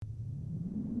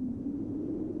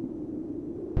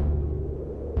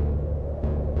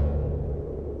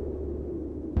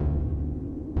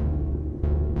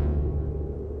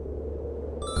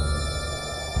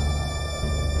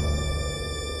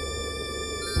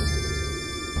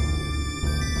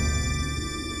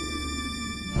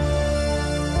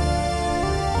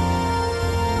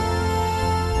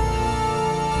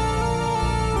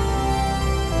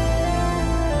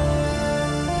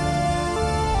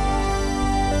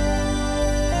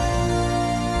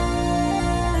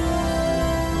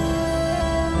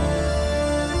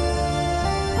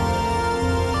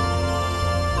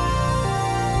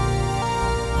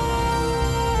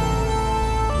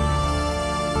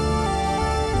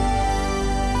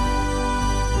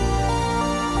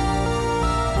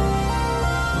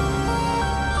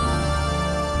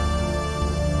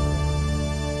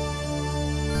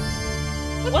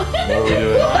What are we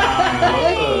doing?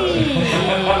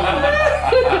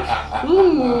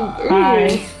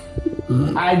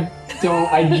 I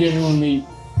genuinely...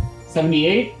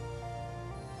 78?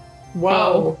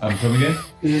 Whoa. Come again?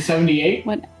 Is it 78?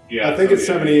 What? Yeah, I think it's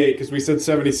 78 because we said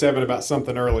 77 about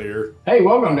something earlier. Hey,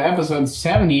 welcome to episode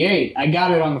 78. I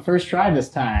got it on the first try this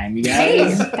time, you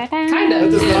guys. Kind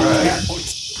of.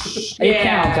 It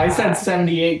counts. I said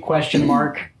 78 question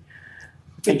mark.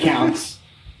 It counts.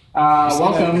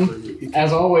 Welcome,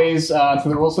 as always, to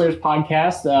the Role Slayers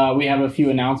podcast. We have a few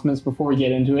announcements before we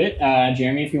get into it.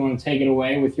 Jeremy, if you want to take it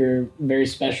away with your very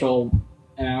special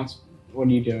announcement. What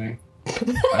are you doing?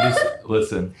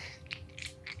 Listen.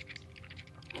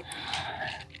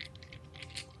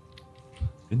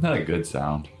 Isn't that a good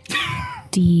sound?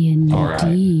 D&D. All right.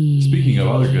 Speaking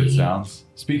of good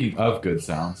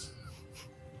sounds.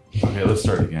 Okay, let's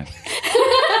start again.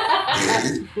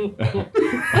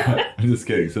 I'm just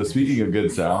kidding. So speaking of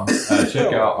good sounds,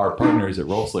 check out our partners at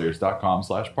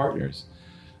rollslayers.com/partners.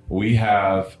 We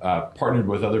have partnered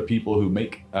with other people who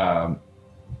make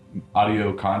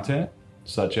audio content,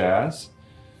 such as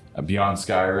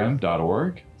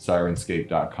BeyondSkyrim.org,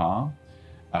 Sirenscape.com,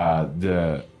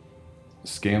 the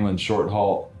Scanlan Short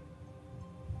Halt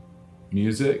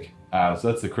music. So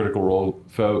that's the Critical Role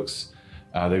folks.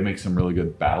 They make some really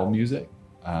good battle music.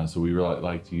 So we really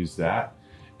like to use that.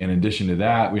 In addition to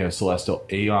that, we have Celestial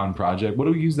Aeon Project. What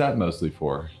do we use that mostly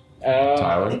for,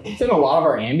 Tyler? It's in a lot of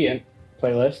our ambient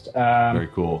playlist. Very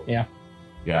cool. Yeah.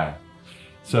 Yeah.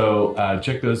 So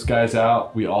check those guys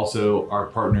out. We also are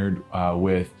partnered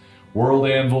with World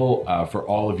Anvil for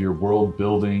all of your world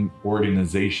building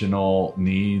organizational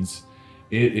needs.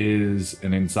 It is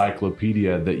an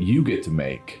encyclopedia that you get to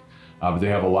make. But they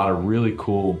have a lot of really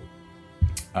cool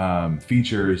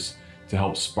features to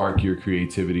help spark your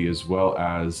creativity, as well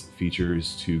as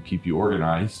features to keep you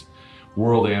organized.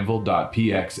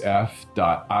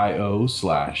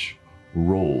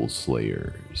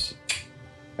 worldanvil.pxf.io/rollslayers.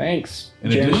 Thanks.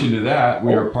 In addition to that,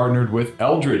 we are partnered with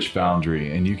Eldritch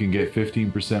Foundry, and you can get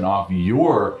 15% off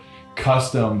your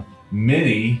custom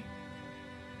mini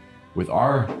with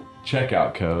our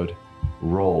checkout code,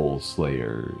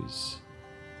 ROLLSLAYERS.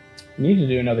 We need to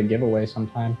do another giveaway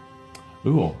sometime.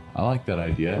 Ooh, I like that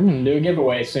idea. I'm going to do a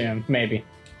giveaway soon, maybe.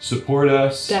 Support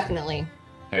us. Definitely.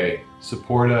 Hey,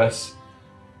 support us.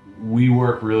 We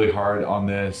work really hard on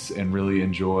this and really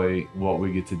enjoy what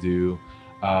we get to do.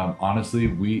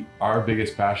 Honestly, our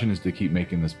biggest passion is to keep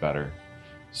making this better.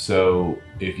 So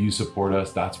if you support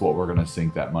us, that's what we're going to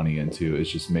sink that money into. It's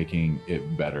just making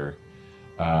it better.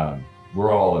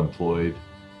 We're all employed,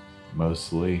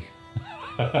 mostly.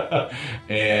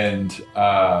 and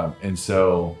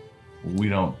so we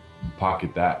don't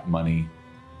pocket that money.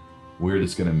 We're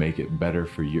just going to make it better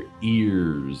for your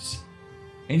ears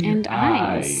and your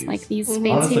eyes. Like these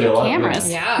fancy Honestly, new cameras.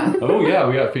 Yeah. Oh yeah,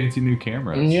 we got fancy new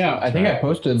cameras. Yeah, I think I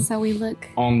posted So we look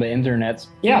on the internet.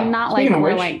 Yeah, not like speaking of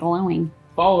we're which, like glowing.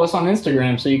 follow us on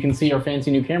Instagram so you can see our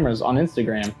fancy new cameras on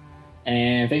Instagram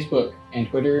and Facebook and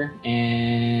Twitter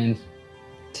and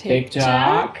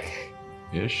TikTok.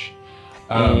 Ish.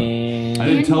 And I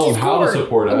didn't tell them how to Discord.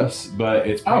 support us, but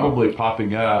it's probably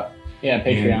popping up yeah,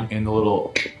 Patreon. in the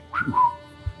little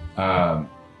one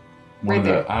Right of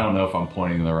the, there. I don't know if I'm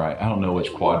pointing in the right. I don't know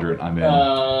which quadrant I'm in.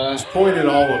 Just point at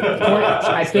all of them.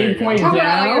 I think point Cover all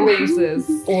down your bases.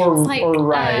 or It's like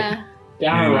right.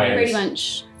 Down or right. Brady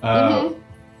Bunch. Now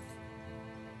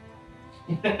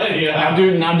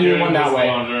do the one that way.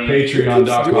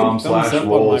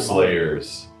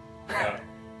 Patreon.com/rollslayers.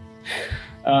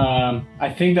 I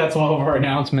think that's all of our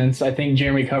announcements. I think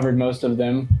Jeremy covered most of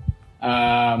them.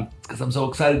 Because I'm so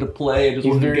excited to play. I just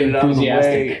He's wanted to very get it out of the way.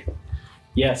 enthusiastic.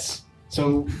 Yes.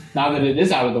 So now that it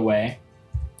is out of the way,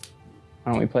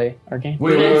 why don't we play our game?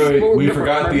 Wait. We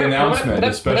forgot the announcement,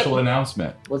 the special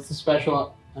announcement. What's the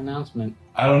special announcement?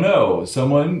 I don't know.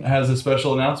 Someone has a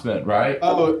special announcement, right?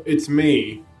 Oh, it's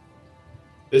me.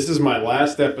 This is my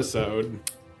last episode.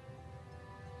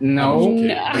 No.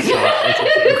 No.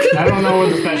 I don't know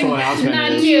what the special announcement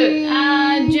Not is. cute.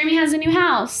 Jeremy has a new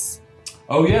house.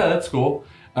 Oh yeah, that's cool.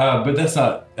 But it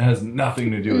has nothing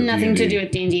to do with Nothing D&D. to do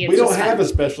with D&D. We don't have a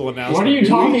special announcement. What are you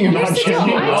talking about,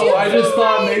 Jeremy? Oh, I just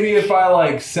thought maybe if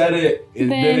I said it, then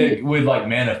Then- it would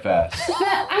manifest. But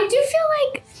I do feel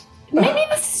like maybe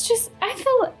this is just. I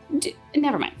feel.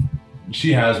 Never mind.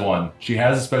 She has one. She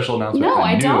has a special announcement. No,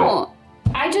 I knew don't. it.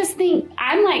 I just think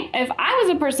I'm like, if I was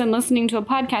a person listening to a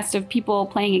podcast of people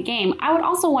playing a game, I would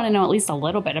also want to know at least a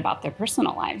little bit about their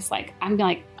personal lives. Like, I'm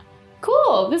like,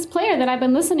 cool, this player that I've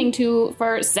been listening to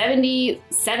for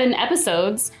 77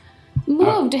 episodes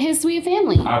moved to his sweet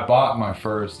family. I bought my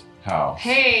first house.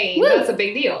 Hey, Woo! that's a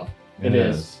big deal. It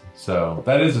is. So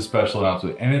that is a special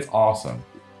announcement, and it's awesome.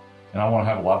 And I want to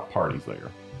have a lot of parties there.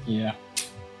 Yeah.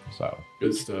 So.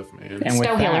 Good stuff, man. And with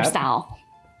Stougheller that, style.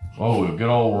 Oh, a good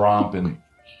old romp in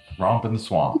the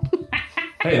swamp.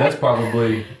 Hey, that's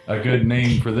probably a good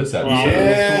name for this episode.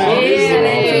 Yeah, it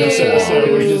is. this episode.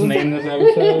 Should we just name this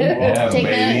episode? Yeah, Take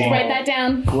baby. that, write that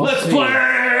down. We'll Let's see.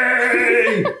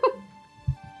 play!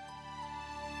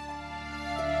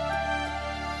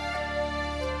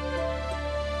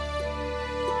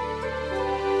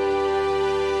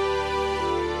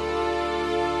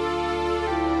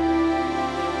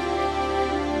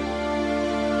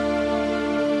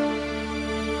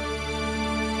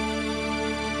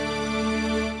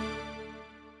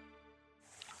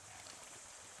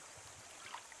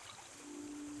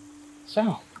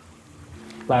 So,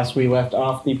 last we left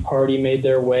off, the party made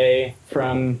their way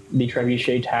from the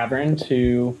Trebuchet Tavern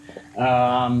to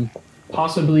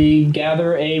possibly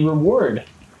gather a reward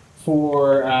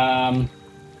for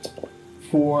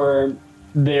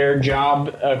their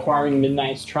job acquiring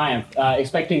Midnight's Triumph,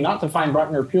 expecting not to find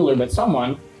Bruckner Puller, but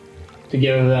someone to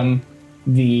give them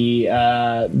the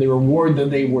reward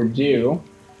that they were due.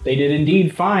 They did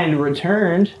indeed find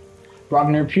returned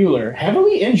Bruckner Puller,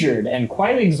 heavily injured and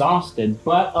quite exhausted,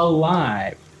 but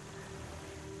alive.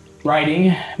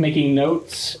 Writing, making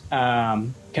notes,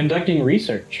 conducting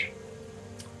research.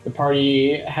 The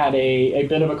party had a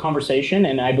bit of a conversation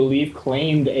and I believe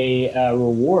claimed a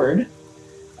reward,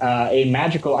 a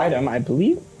magical item. I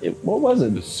believe, what was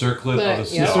it? The Circlet of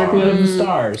the Yeah. The Stars. Circlet of the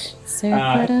Stars.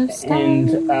 Circlet of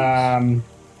stars. And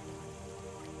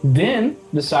then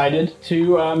decided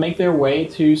to make their way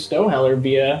to Stougheller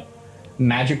via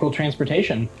magical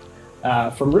transportation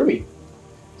from Ruby,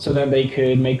 so that they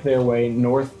could make their way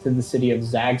north to the city of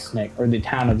Zagsnick, or the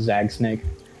town of Zagsnick,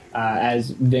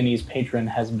 as Vinny's patron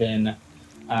has been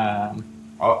Oh,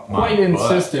 my quite butt.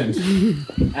 insistent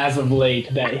as of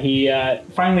late that he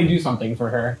finally do something for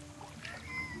her.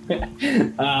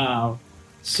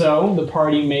 So the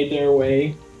party made their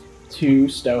way to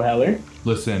Stougheller.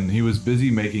 Listen, he was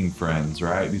busy making friends,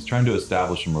 right? He's trying to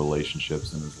establish some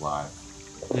relationships in his life.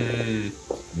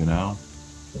 You know?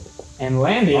 And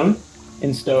landing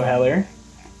in Stougheller,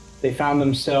 they found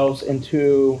themselves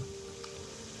into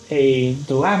a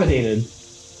dilapidated,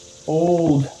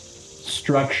 old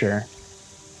structure,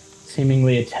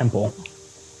 seemingly a temple.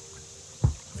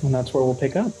 And that's where we'll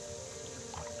pick up.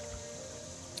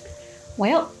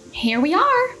 Well, here we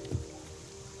are.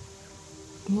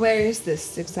 Where is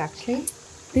this exactly?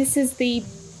 This is the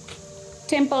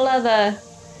Temple of the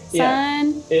Yeah,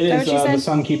 Sun. It that is what you the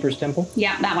said? Sunkeeper's Temple.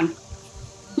 Yeah, that one.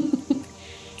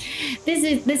 This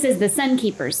is the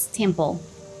Sunkeeper's Temple.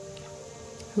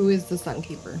 Who is the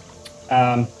Sunkeeper?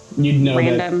 You'd know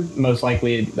Random. that most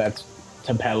likely that's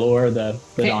Tepelor, the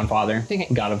Okay. Dawn Father, Okay.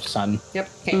 god of sun. Yep.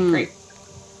 Okay, Mm. great.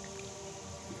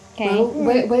 Okay. Well,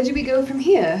 where do we go from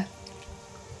here?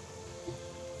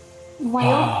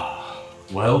 Well,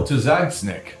 Well, to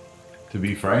Zagsnick, to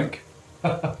be frank.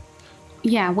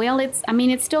 yeah, well, it's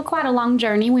still quite a long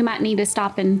journey. We might need to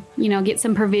stop and, get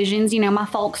some provisions. My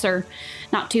folks are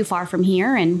not too far from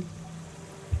here, and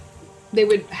They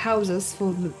would house us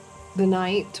for the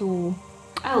night, or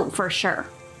oh, for sure.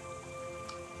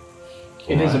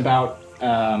 It is Right. about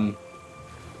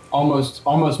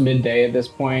almost midday at this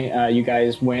point. You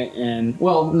guys went and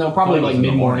probably Probably like in the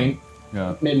mid-morning.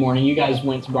 Yeah. Mid-morning. You guys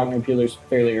went to Bruckner Puller's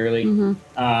fairly early.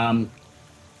 Mm-hmm.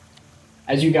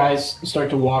 As you guys start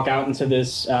to walk out into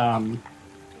this kind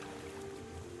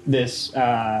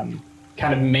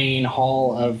of main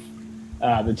hall of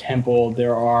the temple,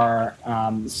 there are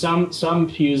some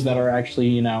pews that are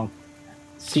actually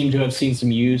seem to have seen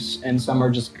some use, and some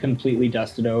are just completely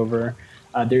dusted over.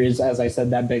 There is, as I said,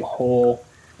 that big hole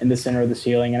in the center of the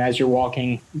ceiling, and as you're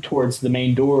walking towards the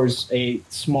main doors, a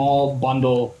small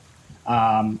bundle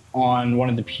on one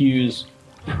of the pews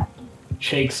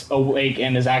shakes awake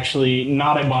and is actually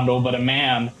not a bundle, but a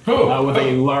man with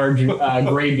a large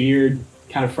gray beard,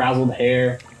 kind of frazzled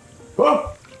hair.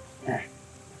 Oh,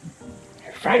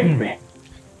 you frightened me.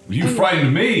 You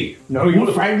frightened me. No,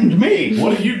 you frightened me.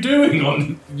 What are you doing?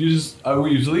 Were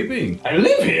you sleeping? I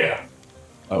live here.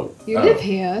 Oh. you live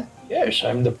here. Yes,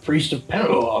 I'm the priest of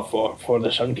Pelor for the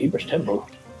Sunkeeper's Temple.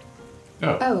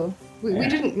 Oh, we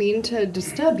didn't mean to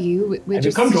disturb you. We Have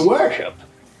you just come to worship?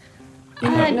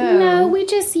 No. No, we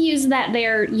just use that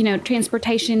there,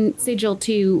 transportation sigil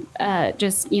to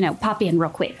just, pop in real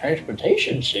quick.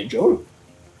 Transportation sigil?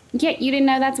 Yeah, you didn't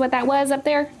know that's what that was up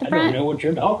there, the I front? don't know what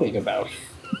you're talking about.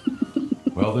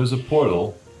 Well, there's a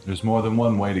portal. There's more than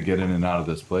one way to get in and out of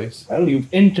this place. Well, you've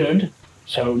entered,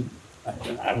 so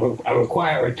I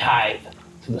require a tithe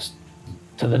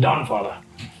to the Dawnfather.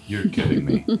 You're kidding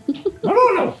me.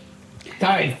 No.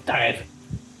 Tithe.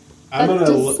 I'm gonna.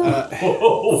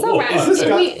 So Raz, Is this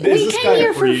guy- we is this came guy a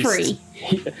here for priest?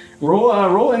 free.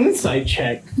 Roll an insight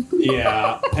check.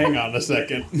 Yeah, hang on a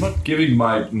second. I'm not giving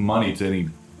my money to any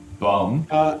bum.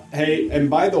 Hey, and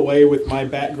by the way, with my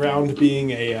background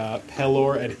being a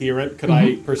Pelor adherent, could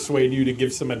I persuade you to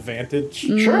give some advantage?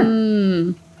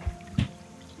 Sure.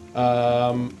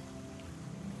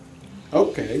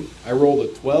 Okay, I rolled a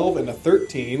 12 and a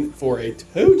 13 for a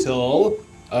total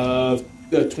of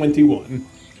 21.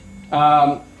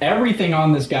 Everything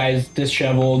on this guy is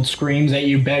disheveled, screams at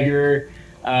you, beggar,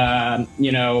 definitely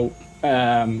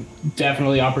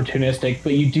opportunistic,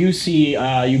 but you do see,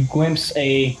 you glimpse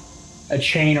a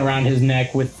chain around his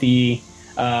neck with the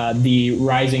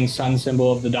rising sun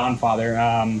symbol of the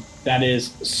Dawnfather. That is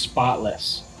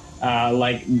spotless.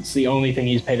 Like, it's the only thing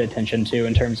he's paid attention to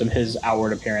in terms of his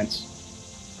outward appearance.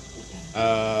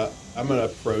 I'm gonna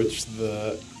approach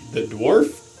the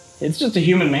dwarf. It's just a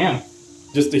human man.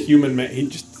 Just a human man. He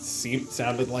just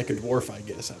sounded like a dwarf, I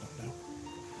guess. I don't know.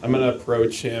 I'm gonna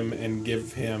approach him and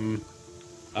give him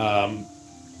 5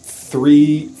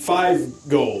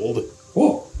 gold.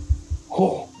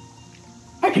 Whoa.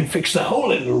 I can fix the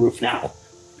hole in the roof now.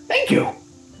 Thank you.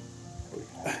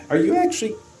 Are you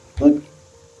actually look?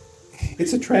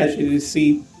 It's a tragedy to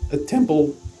see a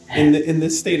temple in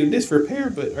this state of disrepair,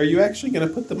 but are you actually going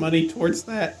to put the money towards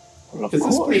that? Well, of Because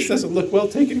this course. place doesn't look well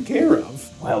taken care of.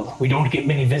 Well, we don't get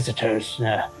many visitors.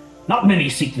 Not many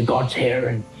seek the gods here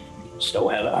in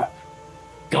Stougheller.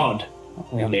 God.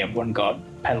 We only have one god.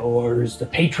 Pelor is the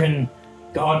patron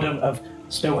god of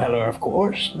Stougheller, of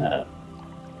course.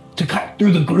 To cut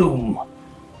through the gloom.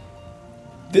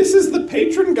 This is the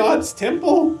patron god's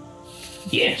temple?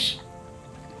 Yes.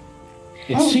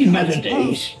 It's Oh, seen God's better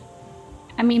days.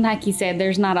 I mean, like you said,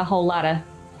 there's not a whole lot of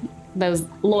those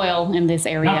loyal in this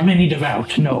area. Not many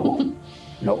devout, no.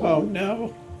 No. Oh,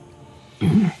 no.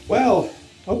 Well,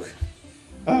 okay.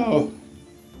 Oh,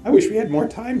 I wish we had more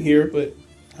time here, but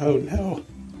oh no.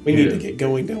 We need to get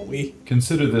going, don't we?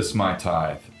 Consider this my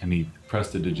tithe. And he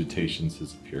prestidigitations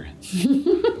his appearance.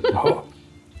 Oh.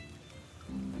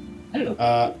 I look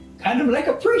kind of like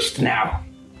a priest now.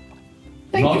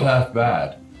 Thank Not you. half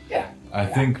bad. Yeah. I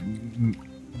think,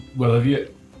 well,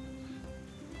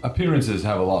 appearances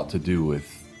have a lot to do with,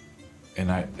 and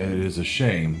it is a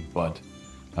shame, but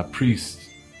a priest,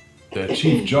 their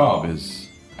chief job is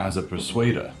as a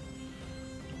persuader,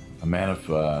 a man of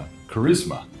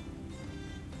charisma,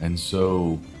 and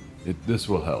so this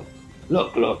will help.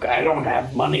 Look, I don't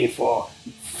have money for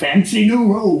fancy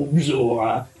new robes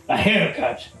or a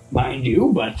haircut, mind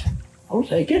you, but I'll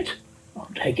take it.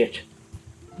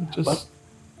 Just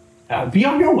Be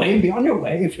on your way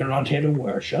if you're not here to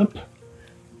worship.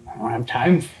 I don't have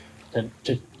time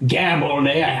to gab all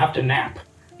day, I have to nap.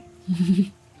 all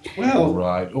Well,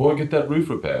 right, or get that roof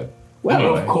repaired. Well,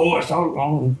 Anyway. of course,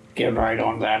 I'll get right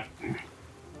on that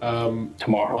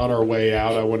tomorrow. on our way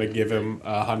out, I want to give him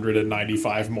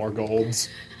 195 more golds.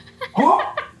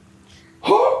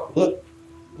 Look.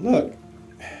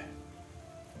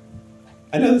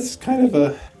 I know this is kind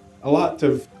of a lot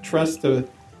of trust to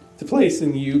place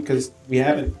in you because we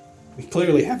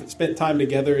clearly haven't spent time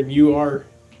together, and you are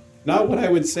not what I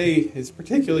would say is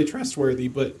particularly trustworthy,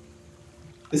 but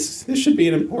this should be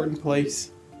an important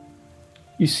place.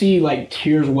 You see, like,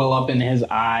 tears well up in his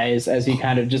eyes as he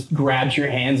kind of just grabs your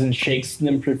hands and shakes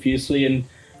them profusely and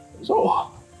goes,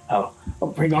 I'll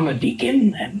bring on a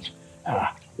deacon and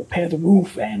repair the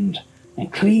roof and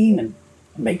clean and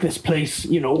make this place,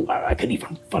 I could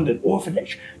even fund an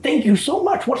orphanage. Thank you so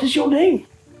much. What is your name?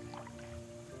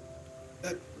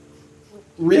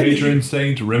 Really? Patron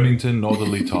Saint Remington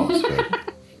Northerly Topsford.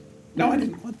 No, I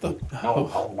didn't want the...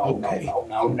 Okay.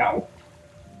 No.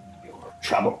 You're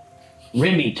trouble.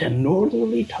 Remington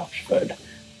Northerly Topsford.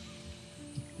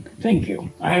 Thank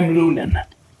you. I'm Lunan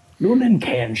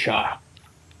Canshaw,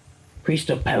 priest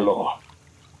of Pelor.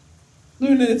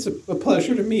 Luna, it's a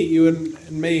pleasure to meet you,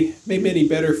 and may many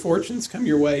better fortunes come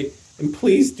your way. And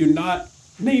please do not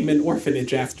name an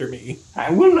orphanage after me. I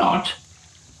will not.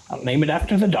 I'll name it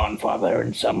after the Dawnfather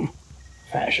in some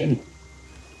fashion.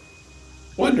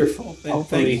 Wonderful.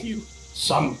 Hopefully Thank you.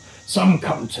 Some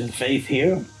come to the faith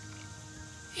here.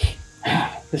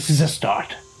 This is a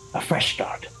start, a fresh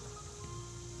start.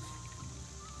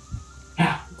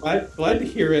 Glad to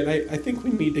hear it. I think we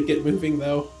need to get moving,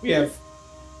 though. We have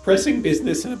pressing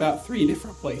business in about 3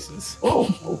 different places.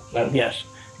 Oh, well, yes.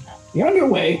 You're on your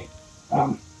way.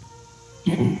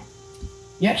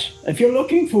 Yes, if you're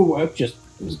looking for work,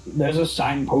 there's a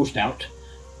signpost out.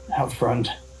 out front.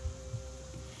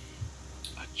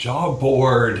 A job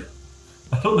board.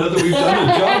 I don't know that we've done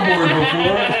a job board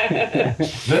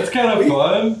before. That's kind of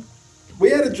fun. We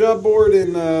had a job board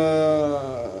in.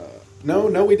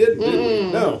 No, we didn't. Did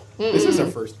we? No, this is our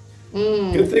first.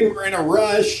 Good thing we're in a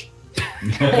rush.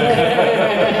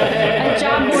 A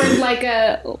job board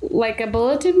like a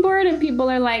bulletin board, and people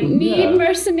are like, need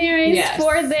mercenaries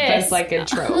for this. That's like a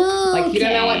trope. Like you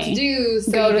don't know what to do,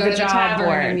 so Go you to go the to job tavern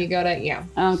board. and you go to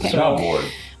Okay. Job board.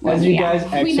 As you guys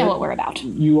exit, we know what we're about.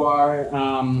 you are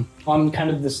on kind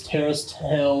of this terraced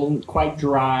hill, quite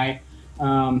dry.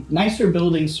 Nicer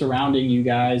buildings surrounding you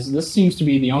guys. This seems to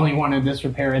be the only one in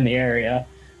disrepair in the area.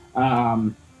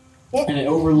 And it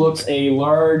overlooks a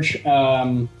large,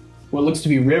 what looks to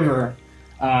be river,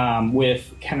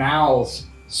 with canals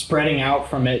spreading out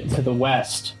from it to the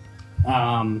west.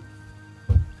 To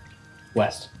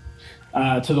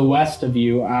the west of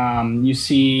you, you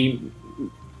see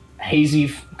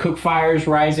hazy cook fires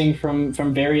rising from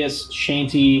various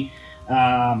shanty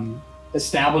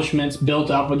establishments built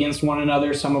up against one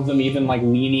another. Some of them even like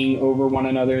leaning over one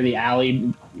another. The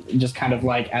alley just kind of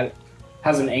like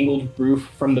has an angled roof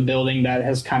from the building that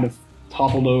has kind of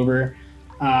toppled over.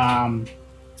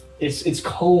 It's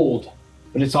cold,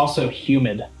 but it's also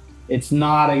humid. It's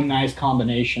not a nice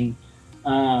combination.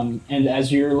 And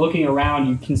as you're looking around,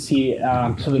 you can see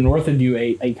to the north of you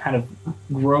a kind of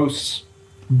gross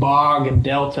bog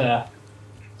delta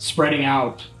spreading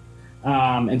out,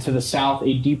 and to the south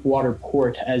a deep water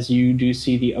port as you do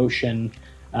see the ocean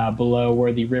below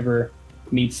where the river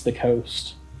meets the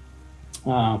coast.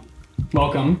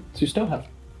 Welcome to Stougheller.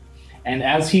 And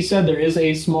as he said, there is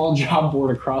a small job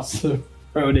board across the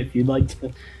road if you'd like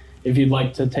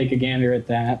to take a gander at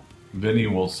that. Vinny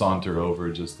will saunter over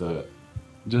just in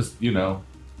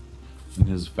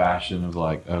his fashion of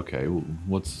like, okay,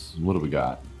 what do we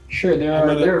got? Sure,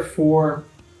 there are 4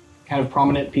 kind of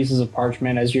prominent pieces of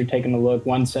parchment as you're taking a look.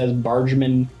 One says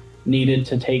bargeman needed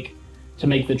to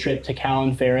make the trip to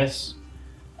Callan Ferris.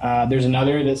 There's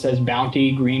another that says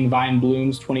bounty, green vine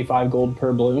blooms, 25 gold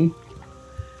per bloom.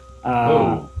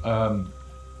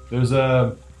 There's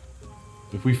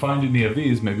if we find any of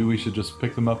these, maybe we should just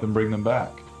pick them up and bring them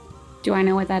back. Do I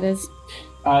know what that is?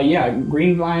 Yeah,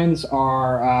 green vines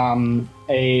are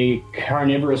a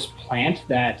carnivorous plant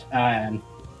that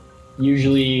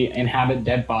usually inhabit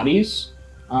dead bodies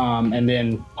and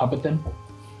then puppet them.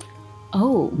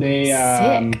 Oh,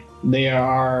 sick. They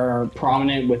are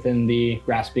prominent within the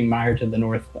grasping mire to the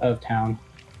north of town.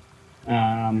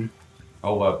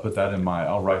 I'll put that in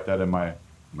I'll write that in my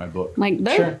book. Like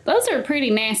those are pretty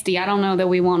nasty. I don't know that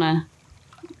we want to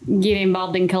get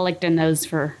involved in collecting those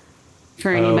for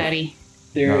anybody.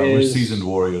 We're seasoned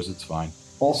warriors. It's fine.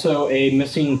 Also, a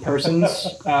missing persons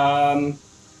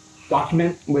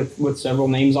document with several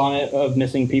names on it of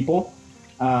missing people.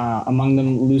 Among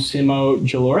them, Lucimo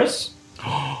Geloris,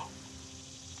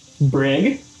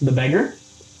 Brig, the beggar,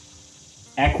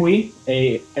 Equi,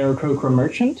 a Aarakocra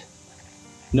merchant,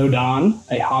 Nodan,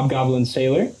 a hobgoblin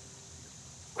sailor,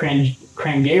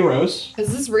 Krangeros.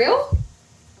 Is this real?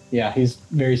 Yeah, he's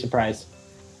very surprised.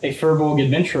 A Furbolg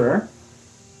adventurer,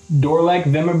 Dorlek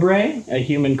Vemabre, a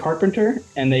human carpenter,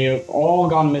 and they have all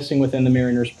gone missing within the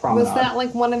Mariner's Promenade. Was that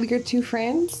like one of your 2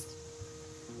 friends?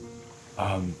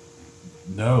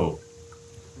 No.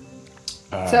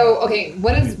 So, okay,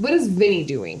 what is Vinny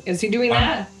doing? Is he doing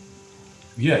that?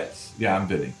 Yes. Yeah, I'm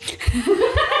Vinny.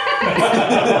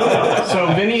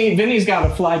 So Vinny's got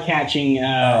a fly catching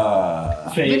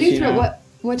face. Vinny's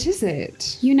what is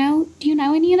it? Do you know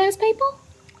any of those people?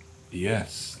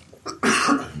 Yes.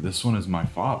 This one is my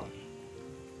father.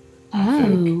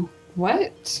 Oh.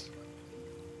 What?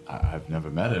 I've never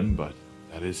met him, but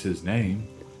that is his name.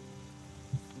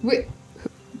 Wait,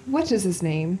 what is his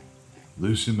name?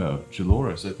 Lucimo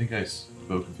Geloris. I think I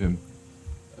spoke of him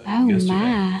Oh yesterday.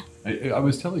 my. I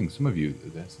was telling some of you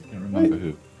this. I can't remember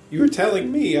who. You were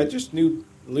telling me. I just knew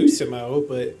Lucimo,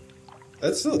 but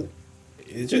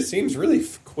it just seems really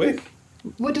quick.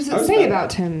 What does it say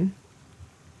about him?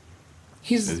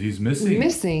 He's missing.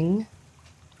 Missing.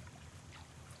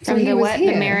 From he the was what?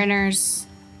 here. The Mariners,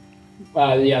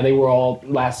 Yeah, they were all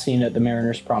last seen at the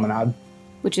Mariner's Promenade.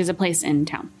 which is a place in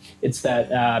town. It's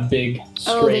that big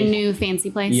straight. Oh, the new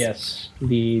fancy place. Yes,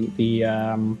 the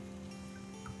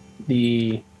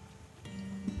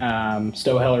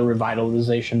Stougheller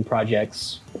revitalization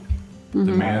projects The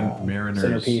Mariners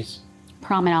centerpiece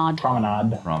Promenade.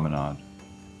 Promenade.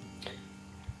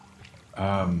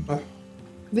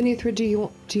 Vinithra,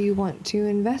 do you want to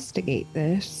investigate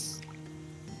this?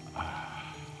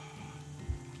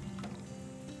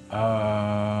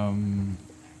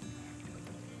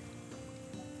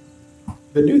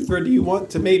 Benuthra, do you want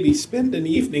to maybe spend an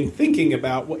evening thinking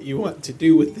about what you want to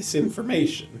do with this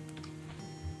information?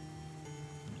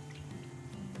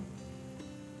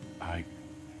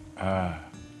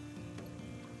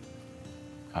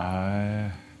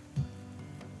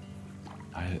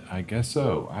 I guess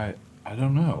so. I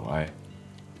don't know. I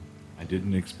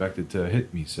didn't expect it to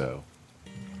hit me so.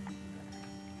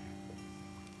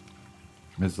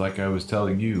 It's like I was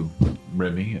telling you,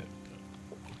 Remy.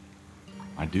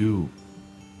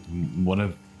 One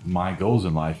of my goals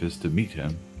in life is to meet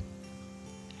him.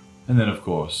 And then, of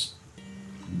course,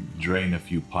 drain a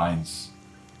few pints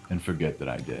and forget that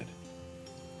I did.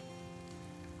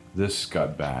 This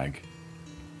scuttbag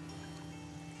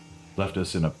left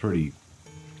us in a pretty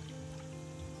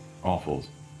awful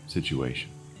situation.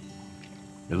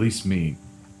 At least me.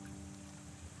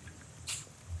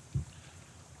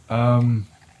 I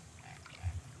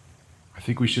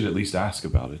think we should at least ask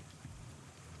about it.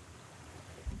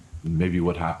 Maybe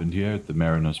what happened here at the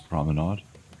Mariners Promenade.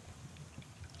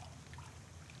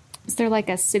 Is there like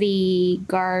a city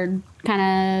guard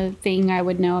kind of thing I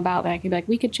would know about that I could be like,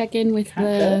 we could check in with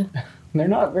the... They're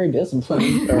not very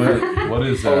disciplined. What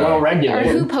is or well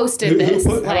regulated. Or who posted this?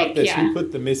 How about this? Who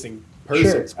put the missing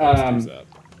persons posters up?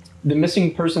 The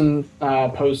missing person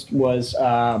post was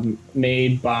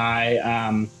made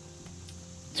by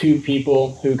two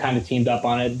people who kind of teamed up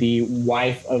on it. The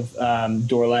wife of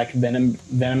Dorlek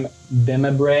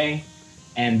Vemabre,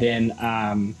 and then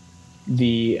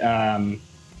the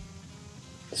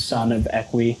son of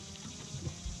Equi.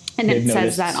 And it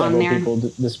says that on there? People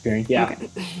disappearing. Yeah. Okay.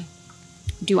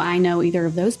 Do I know either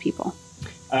of those people?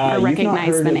 Or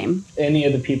recognize the name? Any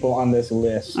of the people on this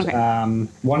list. Okay.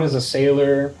 One is a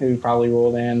sailor who probably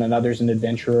rolled in. Another's an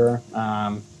adventurer.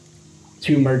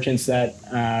 Two merchants that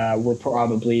were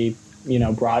probably,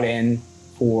 brought in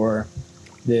for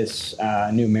this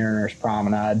new Mariners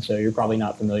Promenade. So you're probably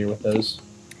not familiar with those.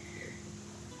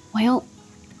 Well,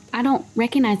 I don't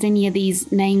recognize any of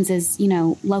these names as,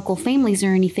 local families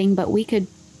or anything, but we could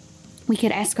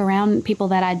ask around people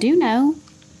that I do know.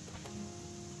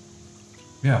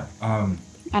 Yeah. I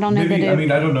don't know maybe,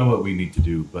 that. I don't know what we need to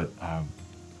do, but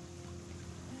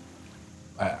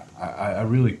I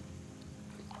really.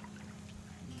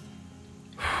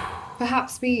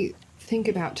 Perhaps we think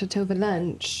about it over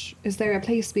lunch. Is there a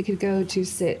place we could go to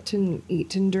sit and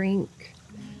eat and drink?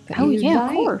 Oh yeah,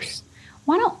 of course.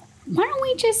 Why don't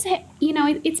we just?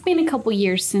 It's been a couple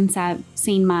years since I've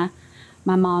seen my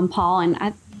mom and Pa, and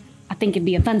I think it'd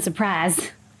be a fun surprise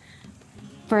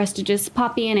for us to just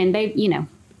pop in, and they,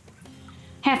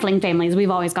 halfling families, we've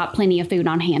always got plenty of food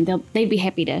on hand. They'd be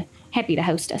happy to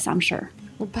host us, I'm sure.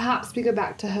 Well, perhaps we go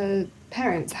back to her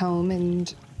parents' home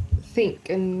and think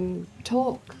and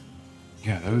talk.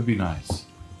 Yeah, that would be nice.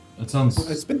 That sounds.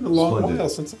 It's been a long splendid. while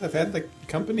since I've had the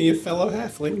company of fellow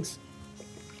halflings.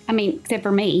 I mean, except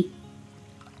for me.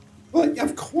 Well,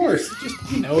 of course. Just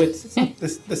it's not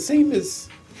the same as.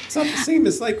 It's not the same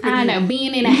as like when I know,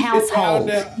 being in a household.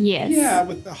 Yes. Yeah,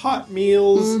 with the hot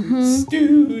meals, and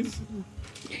stews.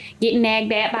 Getting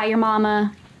nagged at by your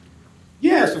mama.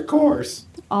 Yes, of course.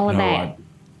 All of that.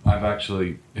 I've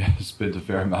actually spent a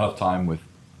fair amount of time with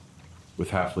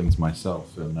halflings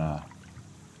myself, and I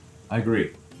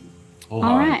agree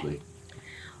wholeheartedly. All right.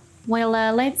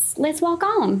 Well, let's walk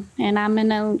on, and I'm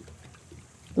gonna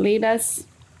lead us.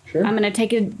 Sure. I'm gonna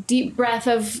take a deep breath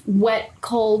of wet,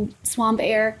 cold swamp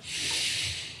air.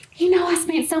 I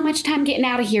spent so much time getting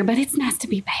out of here, but it's nice to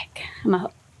be back. I'm gonna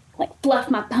fluff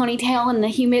my ponytail in the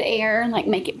humid air,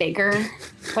 make it bigger,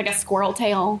 like a squirrel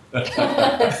tail.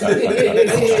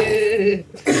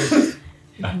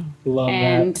 Love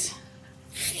and that.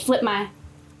 flip my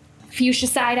fuchsia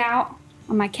side out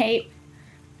on my cape.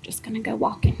 Just gonna go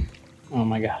walking. Oh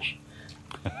my gosh.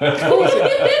 The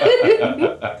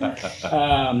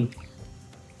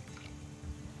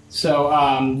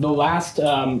last,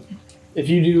 if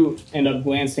you do end up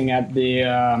glancing at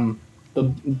the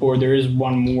board, there is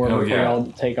one more before I'll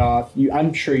take off.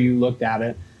 I'm sure you looked at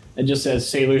it. It just says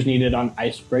sailors needed on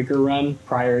icebreaker run,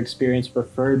 prior experience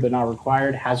preferred but not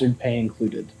required, hazard pay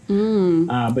included.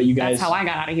 But you guys, that's how I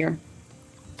got out of here.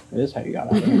 It is how you got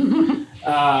out of here.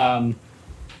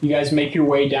 You guys make your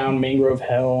way down Mangrove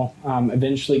Hill,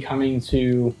 eventually coming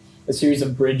to a series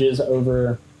of bridges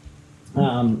over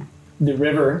the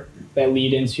river that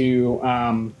lead into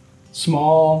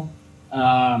small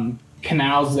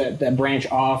canals that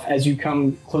branch off. As you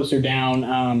come closer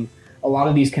down, a lot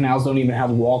of these canals don't even have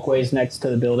walkways next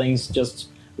to the buildings, just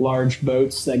large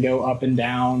boats that go up and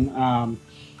down.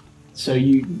 So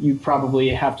you probably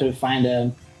have to find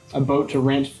a a boat to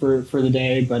rent for the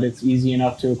day, but it's easy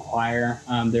enough to acquire.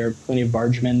 There are plenty of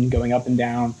bargemen going up and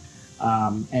down,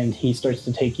 and he starts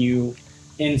to take you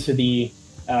into the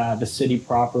city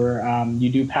proper. You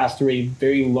do pass through a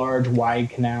very large, wide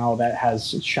canal that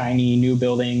has shiny new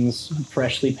buildings,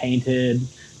 freshly painted,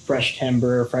 fresh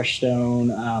timber, fresh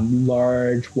stone,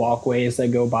 large walkways that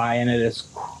go by, and it is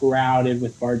crowded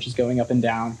with barges going up and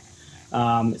down.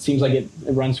 It seems like it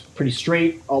runs pretty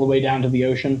straight all the way down to the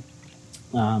ocean.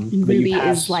 Ruby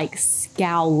is like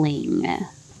scowling at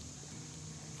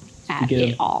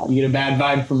it all. You get a bad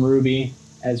vibe from Ruby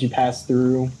as you pass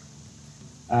through,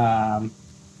 but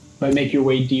make your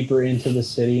way deeper into the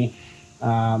city.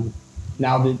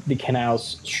 Now the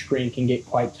canals shrink and get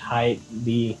quite tight.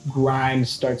 The grime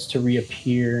starts to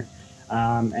reappear,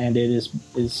 and it is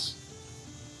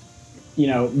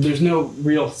there's no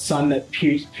real sun that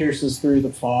pierces through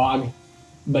the fog,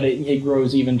 but it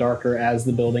grows even darker as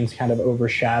the buildings kind of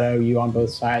overshadow you on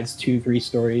both sides, 2-3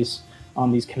 stories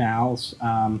on these canals,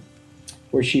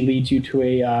 where she leads you to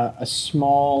a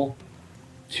small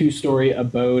 2-story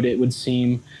abode, it would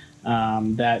seem,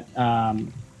 that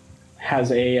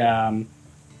has a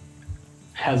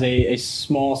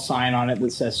small sign on it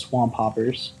that says Swamp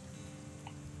Hoppers.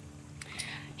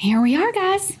 Here we are,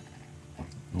 guys.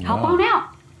 Hop on out.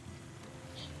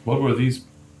 What were these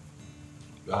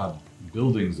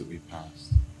buildings that we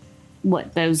passed?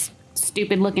 What, those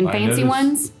stupid-looking I fancy noticed-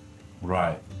 ones?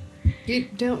 Right. You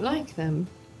don't like them?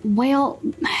 Well,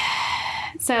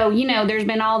 so, there's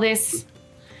been all this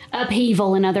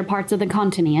upheaval in other parts of the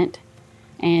continent,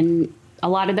 and a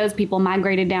lot of those people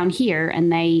migrated down here, and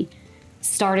they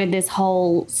started this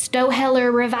whole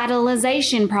Stougheller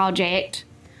revitalization project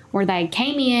where they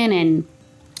came in and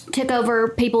took over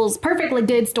people's perfectly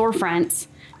good storefronts,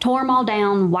 tore them all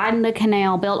down, widened the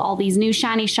canal, built all these new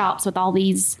shiny shops with all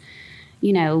these,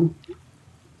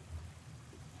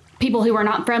 people who are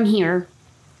not from here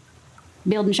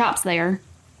building shops there.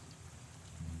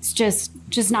 It's just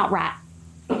not right.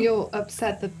 You're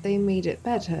upset that they made it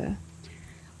better?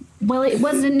 Well, it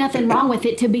wasn't nothing wrong with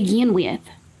it to begin with.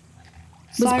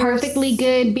 It was Cyrus perfectly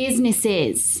good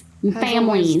businesses and has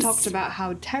families. always talked about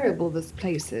how terrible this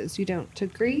place is. You don't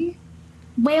agree?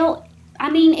 Well,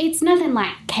 I mean, it's nothing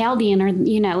like Chaldean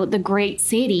or, the great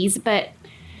cities, but,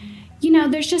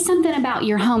 there's just something about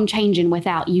your home changing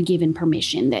without you giving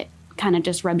permission that kind of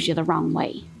just rubs you the wrong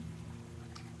way,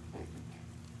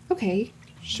 Okay,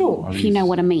 sure. Are if you know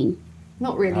what I mean.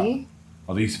 Not really.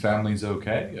 Are these families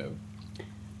okay?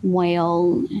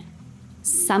 Well,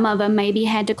 some of them maybe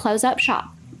had to close up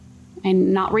shop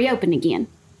and not reopen again.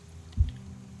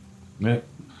 Yeah.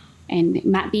 And it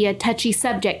might be a touchy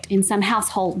subject in some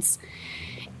households,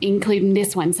 including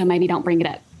this one, so maybe don't bring it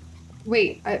up.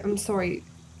 Wait, I'm sorry.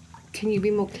 Can you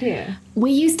be more clear?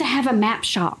 We used to have a map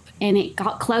shop, and it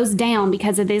got closed down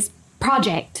because of this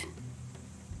project.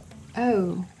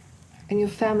 Oh, and your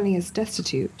family is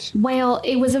destitute. Well,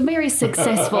 it was a very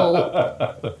successful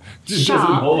shop. You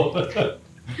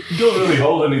don't really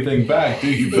hold anything back, do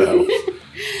you, Belle?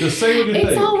 Just say what you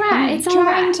think. It's all right. It's all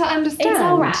Trying right. to understand. It's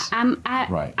all right.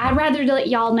 Right. I'd rather let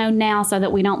y'all know now so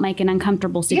that we don't make an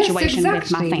uncomfortable situation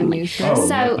with my family. Oh.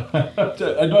 So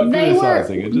I'm not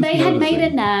criticizing it. Just they had made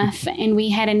noticing. enough, and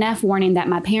we had enough warning that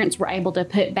my parents were able to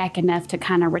put back enough to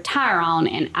kind of retire on,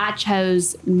 and I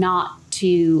chose not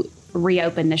to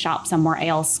reopen the shop somewhere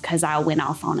else because I went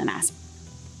off on an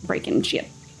ice-breaking ship,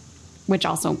 which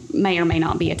also may or may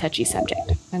not be a touchy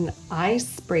subject. An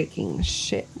ice-breaking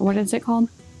ship. What is it called?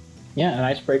 Yeah, an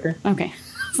icebreaker. Okay.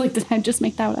 It's like, did I just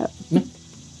make that up?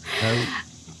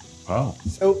 Wow.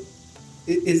 So,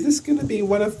 is this going to be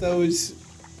one of those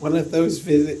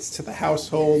visits to the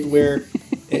household where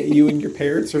you and your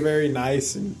parents are very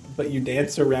nice, but you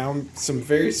dance around some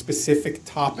very specific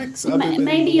topics?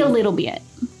 Maybe a little bit.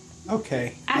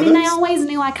 Okay. I mean, they always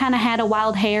knew I kind of had a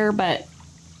wild hair,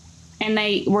 and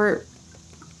they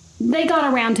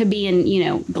got around to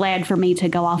being, glad for me to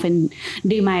go off and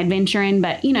do my adventuring.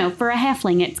 But, for a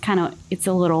halfling, it's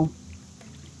a little,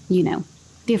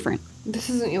 different. This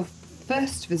isn't your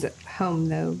first visit home,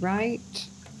 though, right?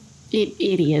 It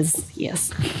is,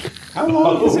 yes. How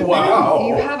long has it Wow.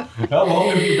 You have. How long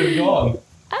have you been gone?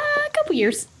 A couple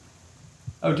years.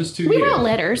 Oh, just 2 We years. wrote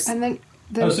letters. And then.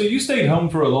 Oh, so you stayed home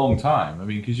for a long time. I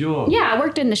mean, because you're... Yeah, I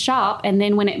worked in the shop, and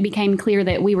then when it became clear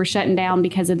that we were shutting down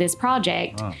because of this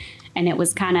project, and it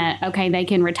was kind of, okay, they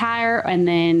can retire, and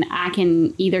then I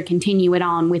can either continue it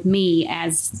on with me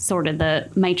as sort of the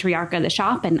matriarch of the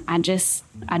shop, and I just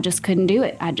couldn't do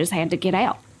it. I just had to get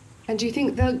out. And do you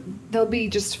think they'll be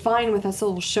just fine with us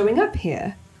all showing up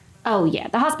here? Oh, yeah,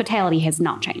 the hospitality has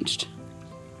not changed.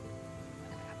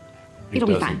 It'll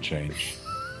be doesn't fine. change.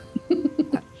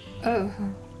 Oh,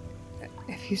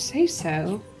 if you say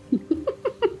so.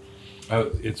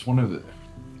 It's one of the.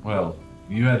 Well,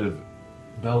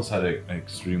 Belle's had an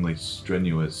extremely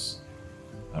strenuous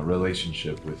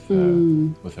relationship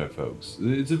with her folks.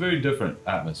 It's a very different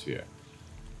atmosphere.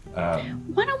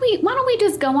 Why don't we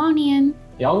just go on in?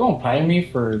 Y'all gonna pay me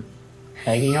for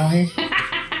taking y'all here?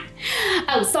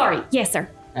 Oh, sorry. Yes, sir.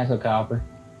 That's a copper.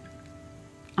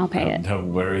 I'll pay it. No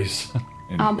worries.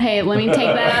 I'll pay it. Let me take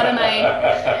that out of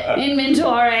my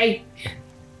inventory.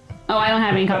 Oh, I don't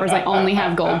have any coppers. I only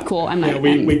have gold. Cool. I'm not.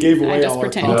 Yeah, we gave away I just all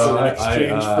pretend. our No, coppers in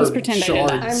exchange for Just pretend I did that.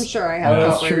 shards. I'm sure I have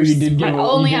That's coppers. true. You did give. I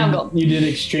only have gold. You did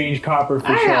exchange copper for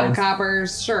I have shards.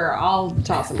 coppers. Sure, I'll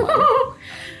toss them one.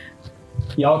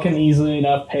 Y'all can easily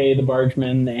enough pay the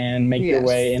bargeman and make your Yes.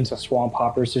 way into Swamp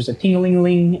Hoppers. There's a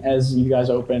ting-a-ling-a-ling as you guys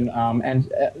open. And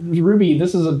Ruby,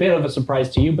 this is a bit of a surprise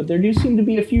to you, but there do seem to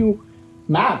be a few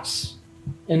maps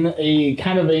in a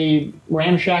kind of a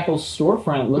ramshackle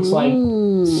storefront. Looks like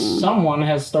someone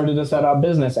has started to set up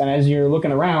business. And as you're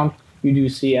looking around, you do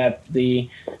see at the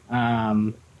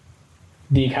kind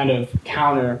of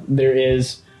counter there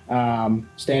is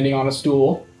standing on a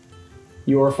stool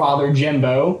your father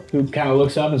Jimbo, who kind of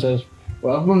looks up and says,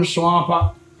 "Welcome to Swamp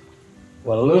Hop."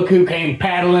 Well, look who came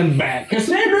paddling back,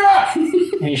 Cassandra!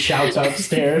 And he shouts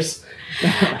upstairs,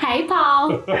 Hey,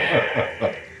 Paul.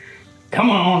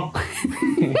 "Come on!"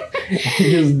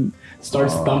 He just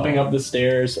starts thumping up the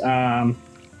stairs, and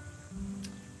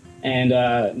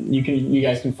you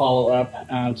guys can follow up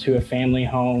to a family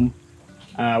home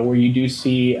where you do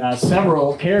see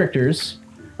several characters.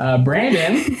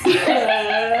 Brandon,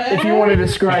 if you want to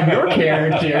describe your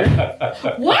character.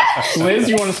 What? Liz,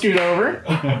 you want to scoot over?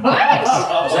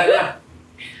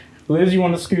 Liz, you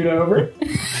want to scoot over?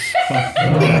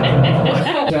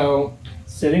 So,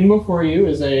 sitting before you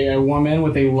is a woman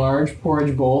with a large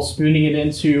porridge bowl, spooning it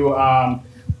into, how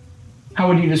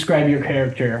would you describe your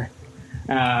character?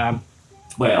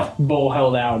 Well, Bowl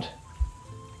held out.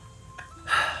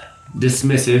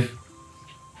 dismissive,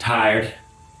 tired,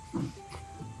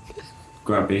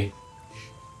 grumpy,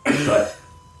 but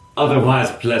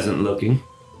otherwise pleasant looking.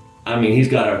 I mean, he's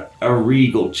got a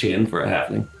regal chin for a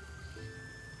halfling.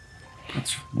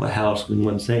 That's how else can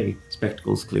one say?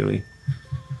 Spectacles, clearly.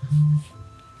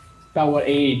 About what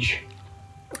age?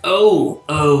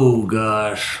 Oh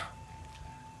gosh.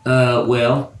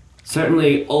 Well,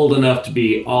 certainly old enough to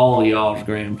be all y'all's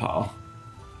grandpa.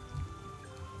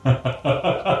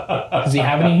 Does he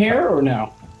have any hair or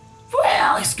no?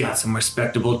 Well, he's got some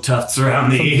respectable tufts around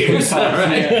the ears. So,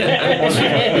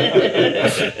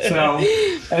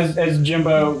 as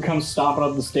Jimbo comes stomping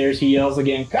up the stairs, he yells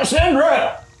again,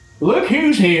 "Cassandra, look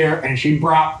who's here!" And she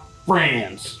brought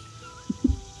friends.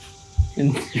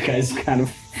 And you guys kind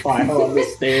of file up the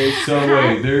stairs. So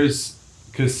wait, there's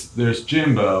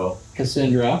Jimbo.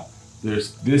 Cassandra.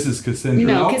 This is Cassandra.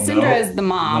 No, Cassandra is the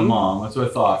mom. The mom. That's what I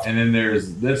thought. And then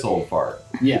there's this old fart.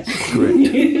 Yes.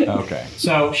 Great. Okay.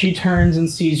 So she turns and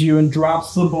sees you and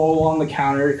drops the bowl on the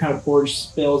counter. Kind of porridge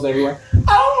spills everywhere.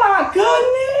 "Oh my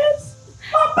goodness!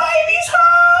 My baby's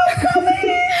home! Come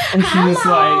in!" And she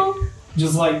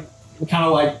just like, kind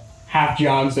of like half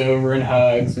jogs over and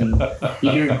hugs, and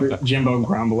you hear Jimbo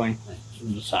grumbling.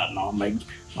 "I'm deciding I'll make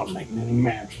any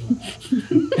maps."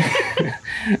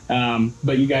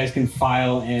 But you guys can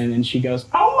file in, and she goes,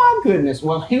 "Oh my goodness!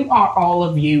 Well, who are all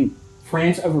of you?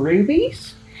 Friends of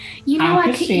Ruby's?" You know,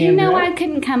 I'm Cassandra. I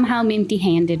couldn't come home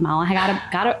empty-handed, Ma. I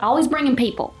gotta always bringing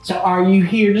people. So are you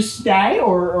here to stay,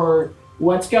 or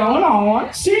what's going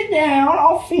on? Sit down,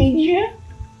 I'll feed you.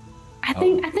 I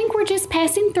think we're just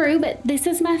passing through, but this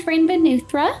is my friend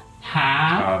Venuthra.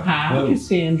 Hi, Well,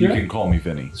 Cassandra. You can call me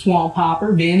Vinny. Swamp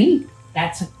Hopper, Vinny.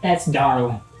 That's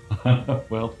darling.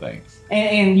 Well, thanks.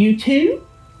 And you too?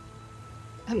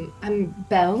 I'm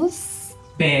Bells.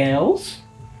 Bells.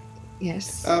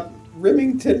 Yes.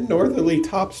 Remington Northerly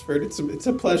Topsford. It's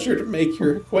a pleasure to make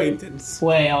your acquaintance.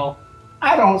 Well,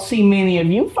 I don't see many of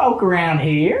you folk around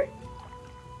here.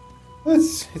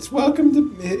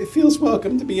 It feels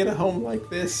welcome to be in a home like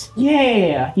this.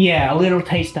 Yeah, a little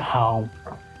taste of home.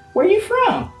 Where you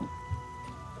from?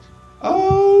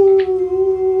 Oh,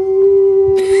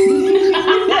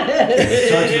 It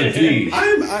starts with a D.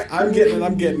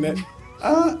 I'm getting it.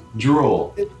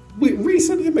 Drool. We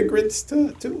recent immigrants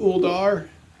to Uldar.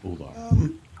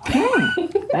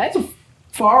 That's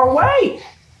far away.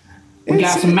 We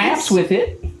got some maps with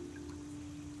it.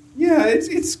 Yeah,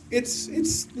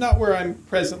 it's not where I'm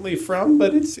presently from,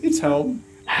 but it's home.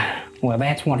 Well,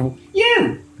 that's wonderful.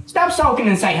 You! Stop sulking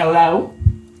and say hello.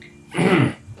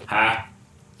 Hi.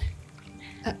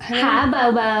 Hi,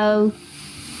 Bobo.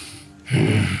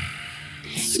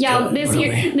 Y'all,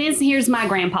 this here's my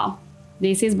grandpa.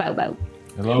 This is Bobo.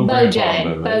 Hello, Bo Grandpa Judd.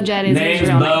 Bobo. Bo Judd is his Name's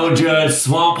real name. Bo Judd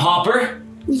Swamp Hopper.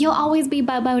 You'll always be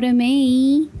Bobo to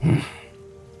me. Yeah,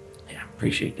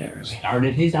 appreciate that, Ruby.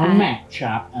 Started his own map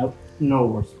shop up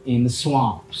north in the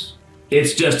swamps.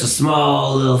 It's just a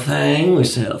small little thing. We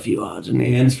sell a few odds and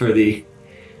ends for the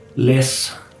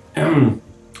less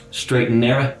straight and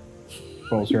narrow.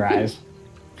 Rolls her eyes.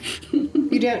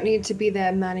 You don't need to be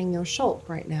there manning your shop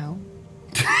right now.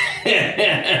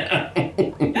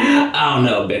 Oh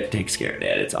no, Bet takes care of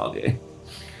that. It's all good.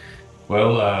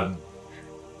 Well,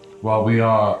 while we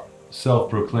are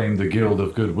self-proclaimed the Guild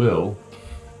of Goodwill,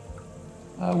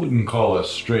 I wouldn't call us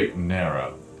straight and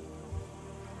narrow.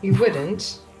 You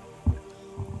wouldn't.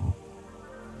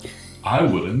 I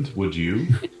wouldn't, would you?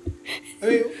 I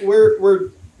mean,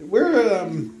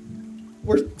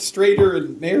 we're straighter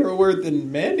and narrower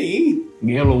than many.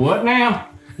 Guild of what now?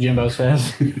 Jimbo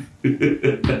says. Scud,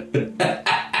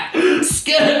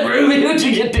 Ruby, where'd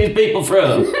you get these people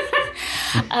from?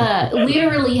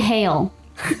 Literally hell.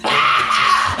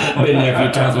 I've been there a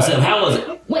few times myself. How was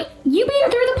it? Wait, you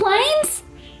been through the plains?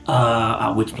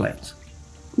 Which planes?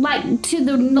 Like to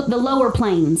the lower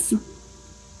plains.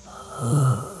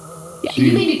 Yeah,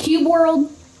 you been to Cube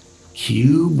World?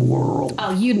 Cube World.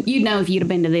 Oh, you'd know if you'd have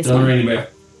been to this Don't one. ring any bell.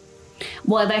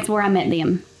 Well, that's where I met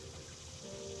them.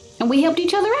 And we helped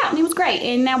each other out, and it was great.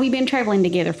 And now we've been traveling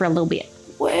together for a little bit.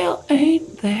 Well,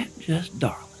 ain't that just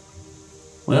darling?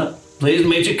 Well, pleased to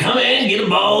meet you. Come in, get a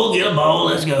bowl,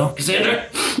 let's go. Cassandra?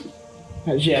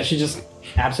 Yeah, she just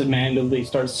absentmindedly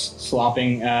starts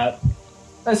slopping a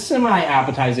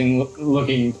semi-appetizing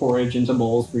looking porridge into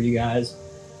bowls for you guys.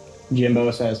 Jimbo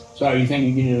says, so you think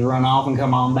you can just run off and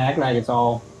come on back like it's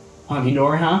all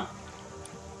hunky-dory, huh?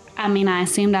 I mean, I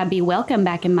assumed I'd be welcome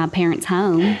back in my parents'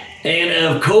 home. And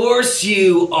of course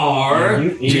you are.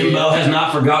 Yeah, you Jimbo has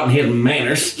not forgotten his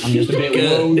manners. I'm just a bit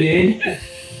wounded.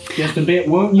 Just a bit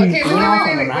wounded. You Okay, went off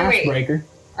on an wait. icebreaker.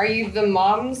 Are you the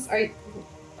mom's?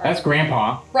 That's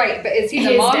Grandpa. Right, but is he the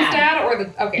His mom's dad. dad or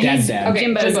the okay? Dad's dad. Okay,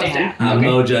 Jimbo's dad. I'm Okay.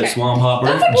 Mojo Okay. Swamp Hopper.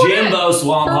 That's important Jimbo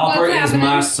Swamp for what's Hopper is happening.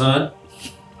 my son.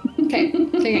 Okay.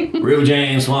 Ruby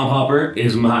Jane Swamp Hopper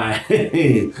is my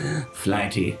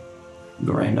flighty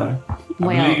granddaughter. I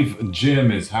Well, believe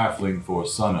Jim is halfling for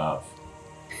son of.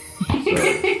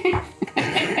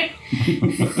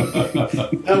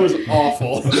 That was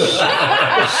awful.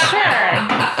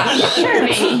 sure,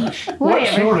 baby. What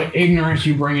Whatever. sort of ignorance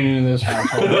you bringing into this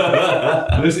household?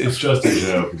 It's just a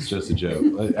joke. It's just a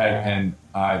joke. And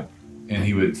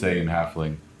he would say in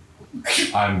halfling,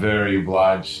 I'm very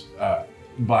obliged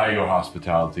by your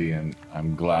hospitality, and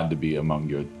I'm glad to be among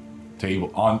your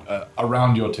table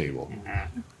around your table.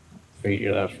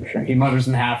 Figure that's for sure. He mutters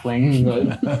in halfling,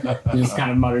 but he just kind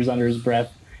of mutters under his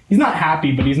breath. He's not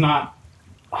happy, but he's not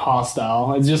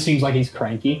hostile. It just seems like he's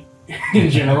cranky in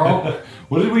general.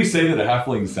 What did we say that a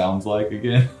halfling sounds like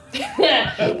again?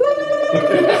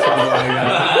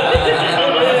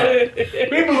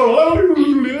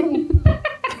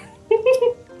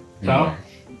 So,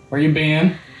 where you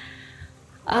been?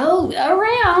 Oh,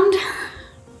 around.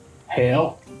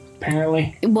 Hell,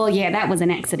 apparently. Well, yeah, that was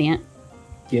an accident.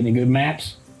 Get any good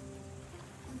maps?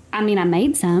 I mean, I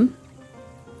made some.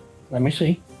 Let me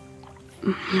see.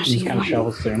 She just kind of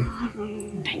shovels through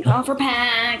 'em. Takes off her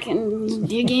pack and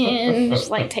dig in.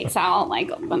 Just like takes out like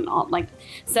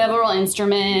several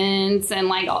instruments and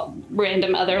like all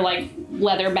random other like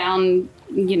leather bound,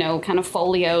 kind of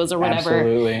folios or whatever.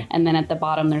 Absolutely. And then at the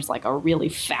bottom there's like a really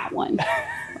fat one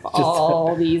of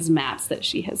all these maps that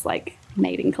she has like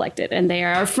made and collected, and they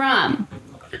are from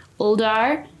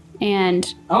Uldar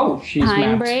and Oh, she's mapped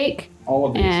Pinebreak all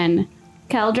of these. and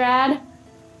Keldrad,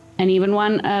 and even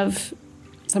one of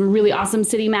some really awesome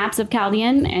city maps of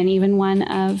Chaldean, and even one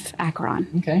of Acheron.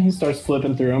 Okay, he starts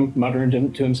flipping through them, muttering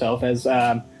to himself as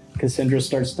Cassandra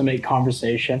starts to make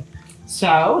conversation.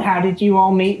 So, how did you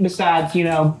all meet besides,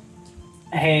 Hale?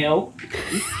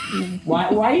 Why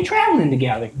are you traveling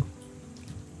together?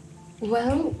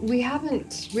 Well, we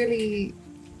haven't really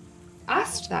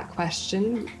asked that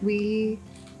question. We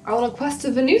are on a quest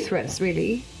of Venuthras,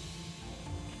 really.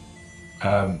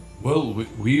 Well,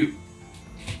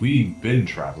 we've been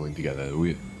traveling together.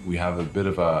 We have a bit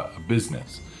of a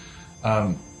business.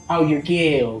 Oh, your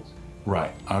guild.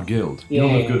 Right, our guild, Yeah.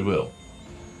 Guild of Goodwill.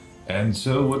 And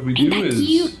so what we do Ain't that is...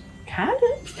 cute? Kind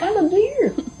of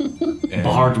weird. and-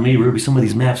 But hard to me, Ruby. Some of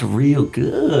these maps are real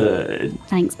good.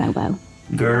 Thanks, Bobo.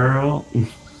 Girl.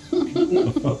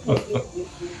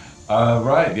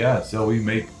 Right, yeah. So we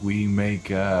make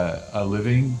a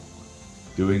living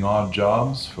doing odd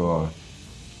jobs for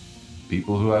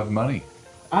people who have money.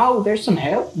 Oh, there's some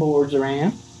help boards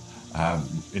around.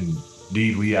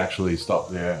 Indeed, we actually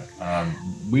stopped there.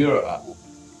 We are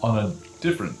on a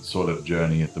different sort of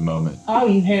journey at the moment. Oh,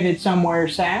 you headed somewhere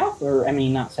south?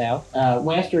 Not south.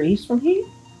 West or east from here?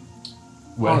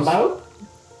 On a boat?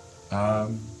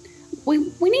 We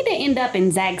need to end up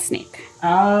in Zagsnick.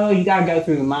 Oh, you gotta go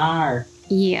through the mire.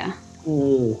 Yeah.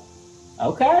 Ooh.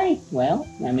 Okay, well,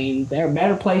 there are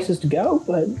better places to go,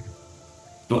 but...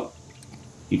 What?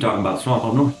 You talking about the swamp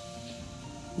up north?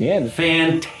 Yeah,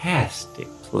 Fantastic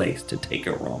place to take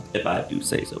a romp, if I do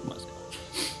say so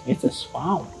myself. it's a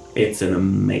swamp. It's an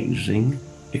amazing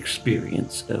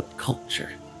experience of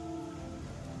culture.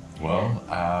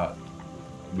 Well,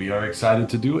 we are excited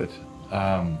to do it.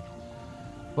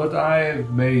 But I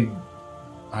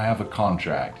have a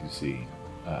contract, you see,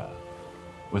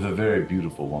 with a very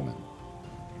beautiful woman.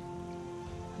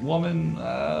 We'll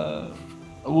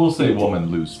say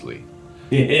woman loosely.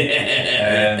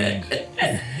 And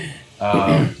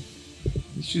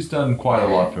she's done quite a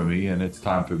lot for me, and it's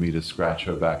time for me to scratch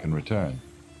her back in return.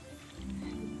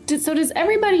 So does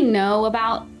everybody know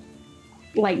about,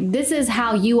 this is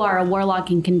how you are a warlock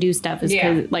and can do stuff? Is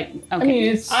Yeah. okay.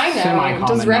 It's I know. semi-common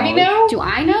Does Remy knowledge. know? Do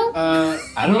I know?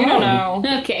 I don't You know. don't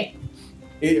know. Okay.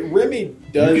 Remy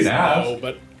does You can ask. know,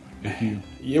 but If you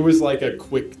it was like a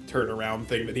quick turnaround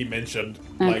thing that he mentioned.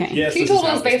 Like, Okay. yes, He this told is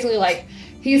how us this- basically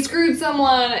he screwed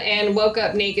someone and woke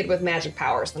up naked with magic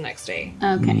powers the next day.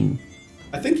 Okay.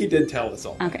 I think he did tell us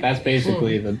all. Okay. That's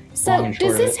basically the long So and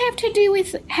short does of this it. have to do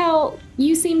with how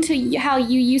you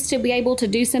used to be able to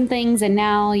do some things and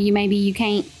now you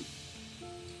can't?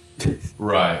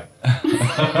 right.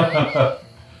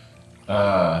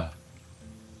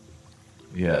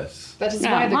 Yes. That is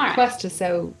No, why the alright. quest is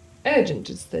so urgent.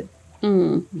 Is that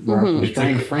Our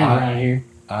strange friend around here.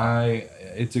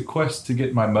 It's a quest to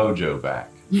get my mojo back.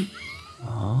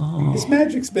 His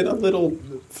magic's been a little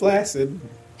flaccid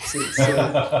since.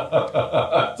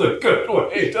 That's a good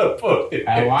way to put it.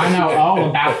 Oh, I know all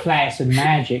about flaccid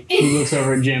magic. He looks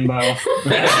over at Jimbo.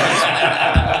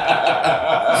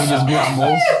 He just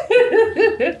grumbles.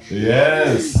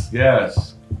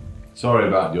 Yes. Sorry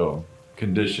about your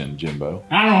condition, Jimbo.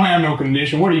 I don't have no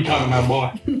condition. What are you talking about,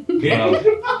 boy?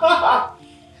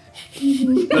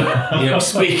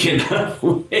 Speaking of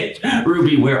which,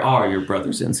 Ruby, where are your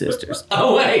brothers and sisters?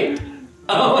 Oh, wait.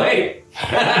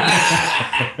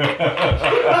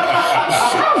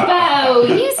 Bo,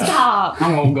 you stop.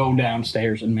 I'm gonna go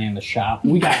downstairs and man the shop.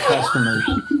 We got customers.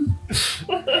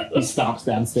 He stomps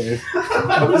downstairs.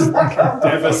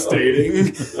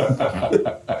 Devastating.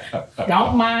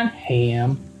 Don't mind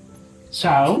him.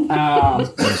 So, I'm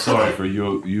sorry for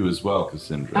you as well,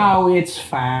 Cassandra. oh, it's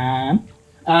fine.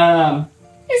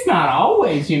 It's not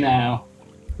always,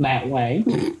 that way.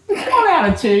 1 out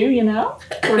of 2,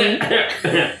 3.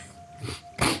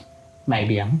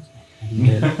 Maybe I'm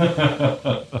good.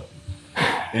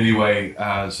 Anyway,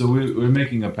 so we're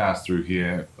making a pass through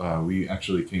here. We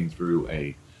actually came through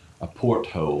a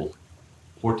porthole.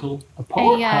 Portal? A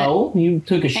porthole? You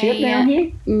took a ship down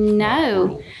here?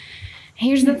 No.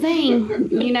 Here's the thing.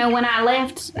 When I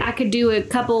left, I could do a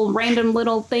couple random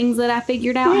little things that I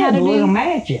figured out how to the little do.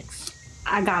 magics.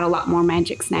 I got a lot more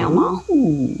magics now, Ma.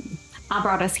 Ooh. I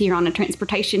brought us here on a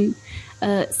transportation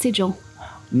sigil.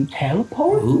 You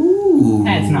teleport? Ooh.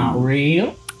 That's not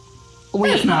real.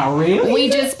 That's not real. We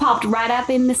just popped right up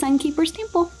in the Sunkeeper's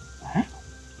temple. Huh?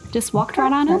 Just walked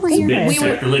right on over That's here. Bit We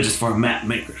were- sacrilegious for a map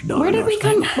maker's daughter. Where did we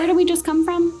come? Where did we just come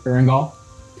from? Erngol?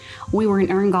 We were in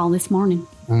Erngol this morning.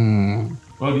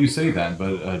 Well, you say that,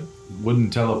 but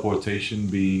wouldn't teleportation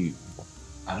be,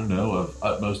 I don't know, of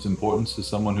utmost importance to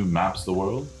someone who maps the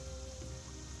world?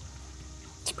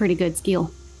 It's a pretty good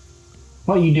skill.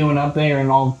 What are you doing up there and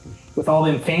with all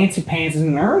them fancy pants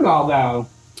in Erngol, though?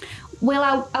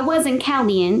 Well, I was in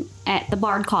Chaldean at the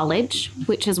Bard College,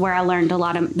 which is where I learned a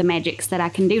lot of the magics that I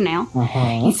can do now.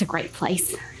 Uh-huh. It's a great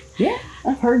place. Yeah,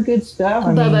 I've heard good stuff.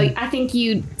 Bubba, I think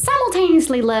you'd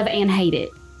simultaneously love and hate it.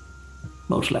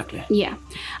 Most likely. Yeah.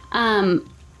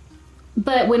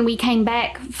 But when we came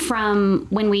back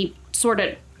when we sort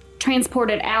of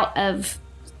transported out of,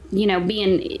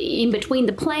 being in between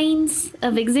the planes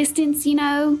of existence,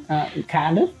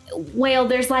 kind of. well,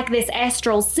 there's like this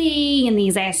astral sea and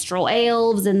these astral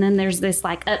elves, and then there's this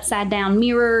like upside down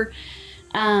mirror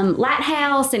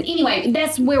lighthouse. And anyway,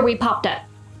 that's where we popped up.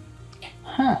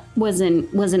 Huh. Was in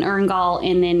Erngol,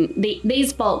 and then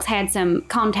these folks had some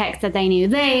contacts that they knew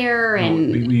there,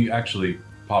 and We actually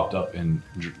popped up in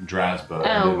Drasbo.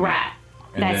 oh right,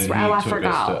 and that's then right. he Oh, I took us to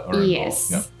forgot. Erngol.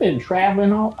 Yes, Yep. Been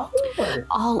traveling all over.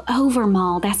 all over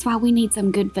Mall. That's why we need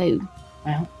some good food.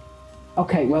 Well,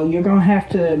 okay, well, you're going to have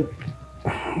to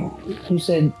You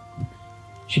said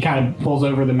she kind of pulls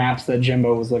over the maps that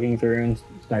Jimbo was looking through and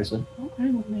starts like, okay,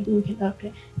 well, maybe we can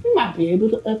update. We might be able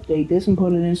to update this and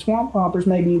put it in swamp hoppers.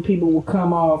 Maybe people will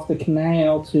come off the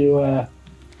canal to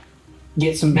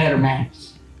get some better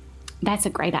maps. That's a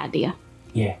great idea.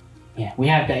 Yeah. We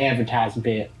have to advertise a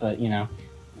bit, but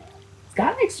it's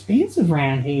gotten expensive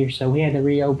around here, so we had to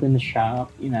reopen the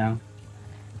shop.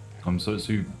 So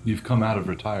you've come out of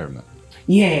retirement.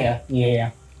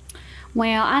 Yeah.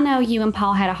 Well, I know you and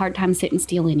Paul had a hard time sitting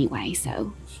still anyway,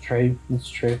 so. It's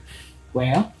true.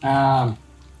 Well,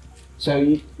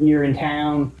 so you're in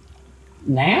town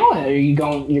now? Are you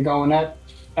you're going up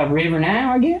a river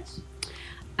now, I guess?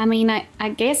 I mean, I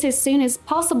guess as soon as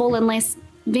possible, unless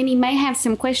Vinny may have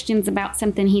some questions about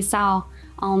something he saw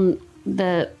on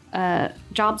the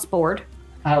jobs board.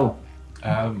 Oh.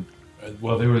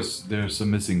 Well, there's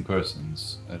some missing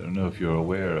persons. I don't know if you're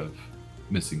aware of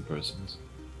missing persons.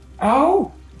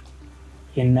 Oh.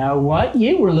 You know what?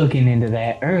 You were looking into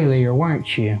that earlier,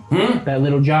 weren't you? That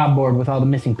little job board with all the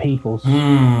missing peoples.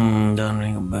 Doesn't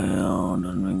ring a bell.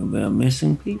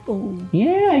 Missing people?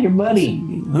 Yeah, your buddy.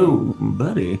 Who?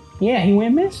 Buddy? Yeah, he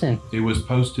went missing. It was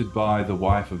posted by the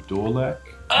wife of Dorlek.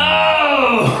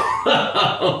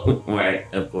 Oh! Right,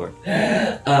 of course.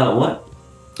 What?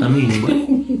 I mean,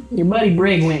 what? Your buddy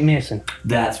Brig went missing.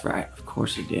 That's right. Of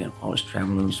course he did. Always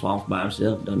traveling in the swamp by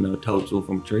himself. Doesn't know a toadstool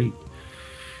from a tree.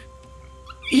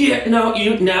 Yeah, no,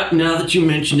 now that you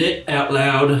mentioned it out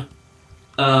loud,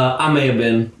 I may have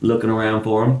been looking around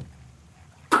for him.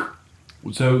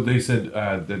 So they said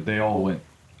that they all went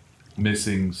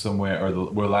missing somewhere, or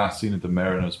were last seen at the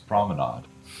Mariners' Promenade.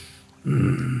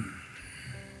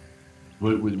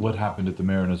 What happened at the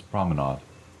Mariners' Promenade?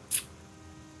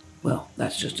 Well,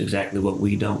 that's just exactly what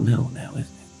we don't know now, isn't it?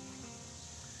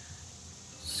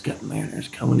 It's got the Mariners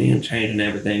coming in, changing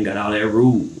everything, got all their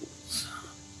rules.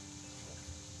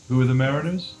 Who are the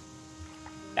Mariners?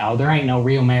 Oh, there ain't no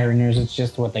real mariners. It's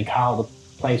just what they call the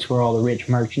place where all the rich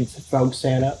merchants and folks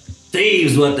set up.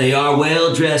 Thieves, what they are,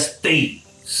 well-dressed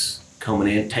thieves. Coming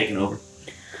in, taking over.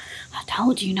 I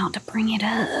told you not to bring it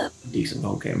up. Decent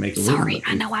folk can't make a Sorry, living.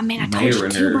 I know I meant I told you to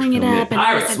Mariners bring it coming in. up.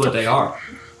 Pirates, what they are.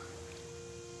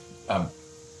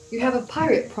 You have a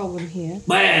pirate problem here.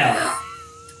 Well,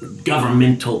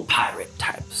 governmental pirate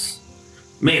types.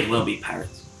 May as well be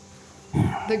pirates.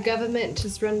 The government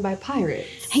is run by pirates.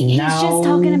 He's just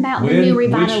talking about the new Which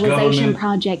revitalization government-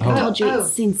 project. I told you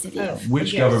it's sensitive.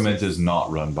 Which Yes. government is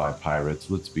not run by pirates?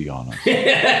 Let's be honest.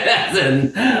 That's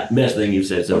the best thing you've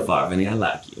said so far, Vinny. I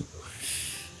like you.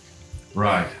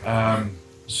 Right. It was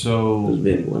So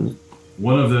Vinny, wasn't it?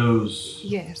 one of those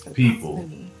Yes. that's People.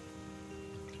 funny.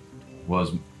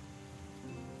 was.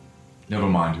 Never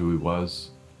mind who he was.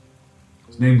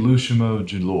 He's named Lucimo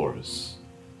Geloris.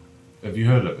 Have you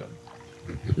heard of him?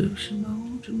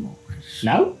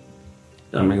 No?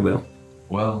 Doesn't ring a bell.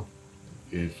 Well,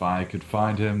 if I could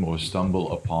find him or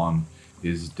stumble upon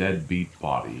his deadbeat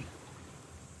body,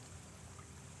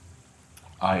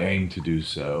 I aim to do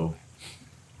so.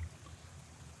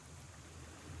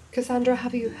 Cassandra,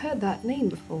 have you heard that name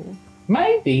before?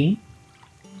 Maybe.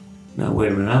 Now,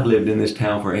 wait a minute. I've lived in this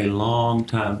town for a long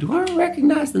time. Do I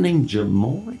recognize the name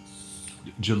Jamoris?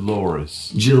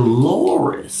 Geloris.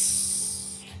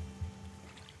 Jaloris.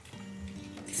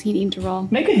 Does he need to roll?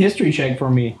 Make a history check for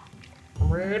me. You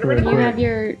have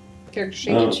your Character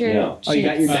sheet. Oh, get your yeah. Oh, you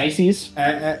got your dices?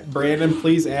 Brandon,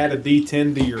 please add a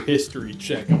D10 to your history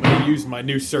check. I'm going to use my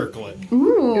new circlet.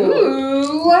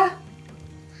 Ooh.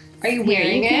 Are you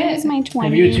wearing Here's it? my 20.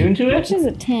 Have you attuned to it? Which is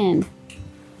a 10.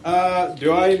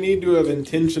 Do I need to have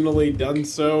intentionally done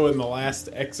so in the last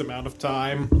X amount of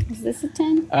time? Is this a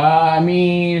 10? I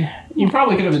mean, you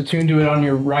probably could have attuned to it on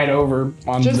your ride over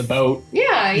on Just- the boat.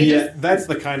 Yeah. Yeah, that's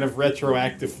the kind of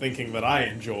retroactive thinking that I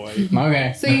enjoy.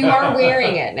 Okay. So you are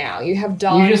wearing it now. You have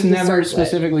donned You just the never circlet.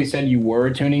 specifically said you were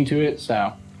attuning to it,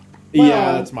 so Yeah,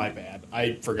 Well- that's my bad.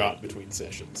 I forgot between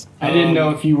sessions. I didn't know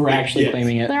if you were actually yes.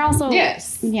 claiming it. They're also.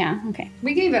 Yes. Yeah, okay.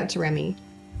 We gave that to Remy.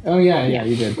 Oh yeah,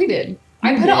 you did. We did.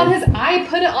 I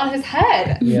put it on his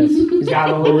head. Yes. He's got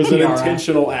a There little was an tiara.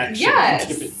 intentional action. to give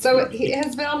Yes. it So to it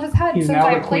has been on his head He's since now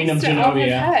I the Queen placed of it on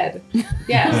his Genovia. head.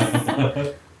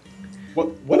 Yes.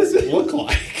 What does it look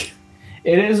like?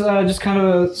 It is just kind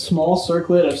of a small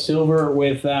circlet of silver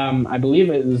with, I believe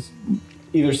it is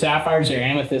either sapphires or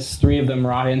amethysts. 3 of them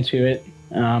wrought into it.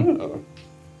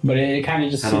 But it kind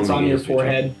of just I don't sits think on it your is,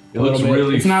 forehead. It a little looks bit.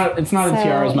 really- It's not a So,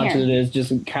 tiara as much here. as it is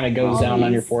just kind of goes All down on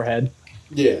these. your forehead.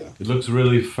 Yeah. It looks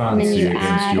really fancy you against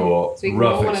add- your So we can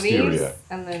rough roll one of these exterior.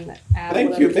 and then add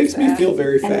Thank whatever you. It makes to me add. feel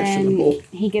very And fashionable. then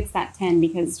he gets that 10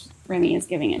 because Remy is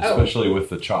giving it to Oh. him. Especially with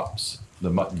the chops, the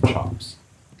mutton chops.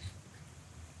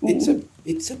 It's a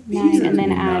 9, and then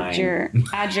Nine. add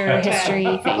your history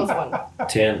thing. +1.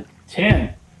 10.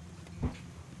 10.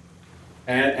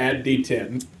 Add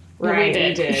D10. Right,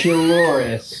 did. we did.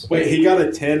 Jaloris. Wait, he got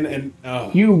a 10 and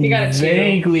oh. You He got a 2.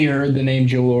 vaguely heard the name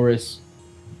Jaloris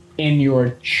in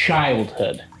your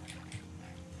childhood.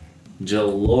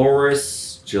 Jaloris.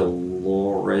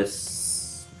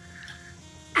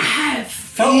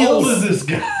 How old is this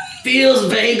guy? Feels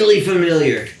vaguely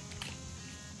familiar.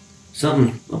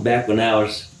 Something back when I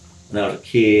was a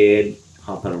kid,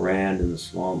 hopping around in the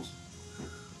swamps.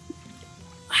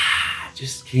 I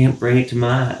just can't bring it to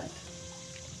mind.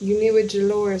 You knew a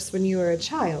Jaloris when you were a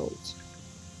child.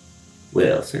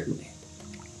 Well, certainly.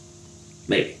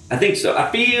 Maybe. I think so.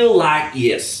 I feel like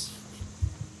yes.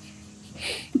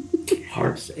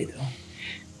 Hard to say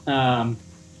though.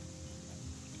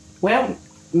 Well,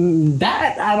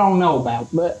 that I don't know about,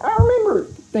 but I remember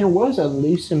there was a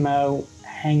Lucimo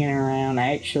hanging around,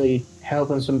 actually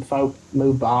helping some folk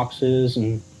move boxes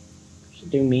and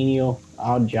do menial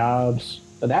odd jobs.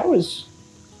 But that was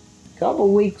a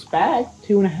couple weeks back,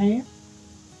 2.5.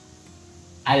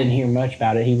 I didn't hear much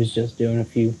about it. He was just doing a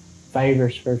few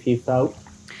favors for a few folk.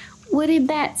 What did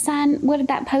that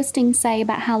posting say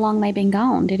about how long they've been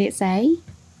gone? Did it say?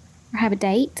 Or have a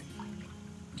date?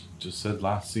 Just said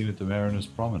last seen at the Mariners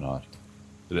Promenade.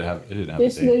 It didn't have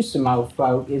This a date. Lucimo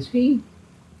folk,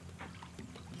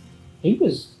 he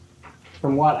was,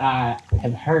 from what I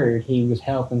have heard, he was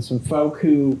helping some folk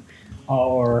who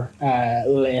are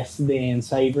less than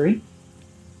savory.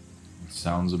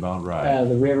 Sounds about right.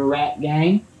 The River Rat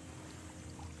Gang.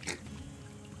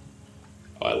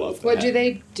 Oh, I love that. What do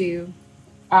they do?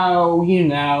 Oh,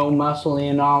 muscle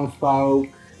in on folk,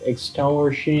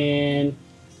 extortion,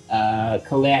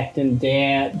 collecting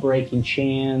debt, breaking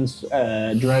chins,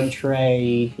 drug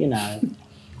trade,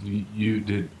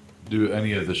 You do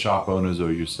any of the shop owners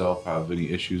or yourself have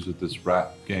any issues with this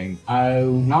rat gang? Oh,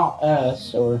 not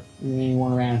us or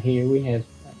anyone around here. We have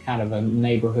kind of a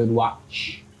neighborhood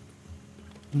watch.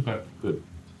 Okay, good.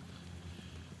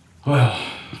 Well,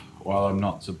 while I'm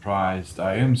not surprised,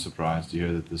 I am surprised to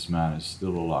hear that this man is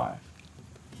still alive.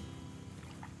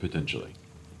 Potentially.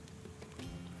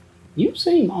 You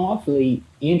seem awfully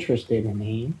interested in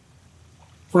him.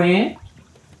 Friend?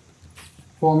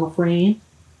 Former friend?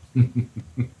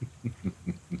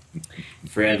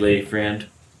 Friendly friend.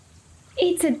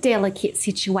 It's a delicate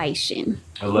situation.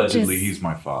 Allegedly, Just- he's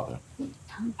my father.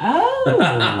 Oh,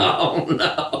 Oh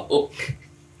no.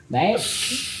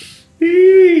 that's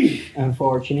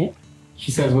unfortunate.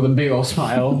 She says with a big old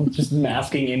smile, just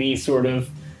masking any sort of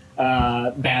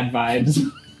bad vibes.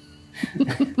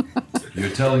 You're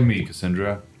telling me,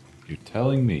 Cassandra. You're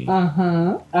telling me.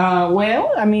 Well,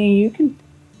 I mean, you can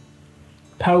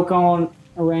poke on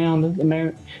around the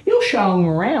Mar. You'll show him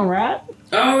around, right?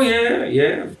 Oh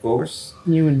yeah, of course.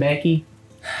 You and Becky.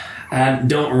 I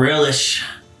don't relish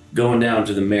going down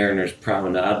to the Mariners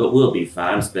Promenade, but we'll be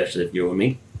fine, especially if you're with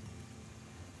me.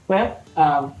 Well,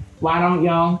 why don't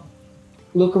y'all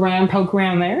look around, poke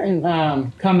around there, and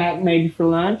come back maybe for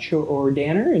lunch or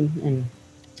dinner, and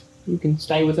you can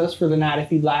stay with us for the night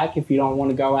if you'd like, if you don't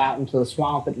want to go out into the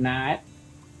swamp at night.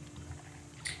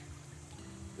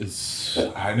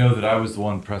 I know that I was the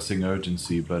one pressing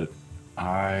urgency, but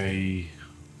I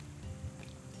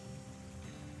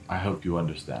hope you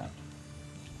understand.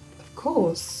 Of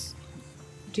course.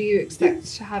 Do you expect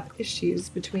to have issues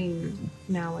between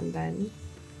now and then?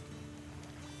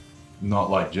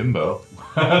 Not like Jimbo.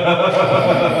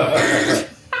 I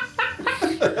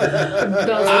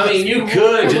mean, you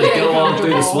could just go on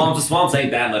through the swamps. The swamps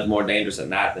ain't that much more dangerous at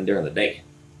night than during the day.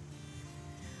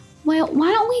 Well,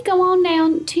 why don't we go on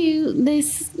down to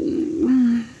this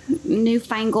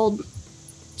newfangled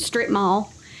strip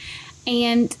mall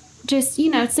and just,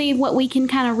 see what we can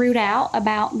kind of root out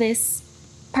about this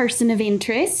person of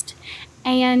interest,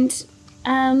 and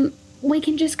we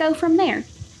can just go from there.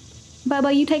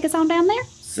 Bubba, you take us on down there?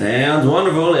 Sounds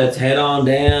wonderful. Let's head on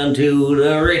down to the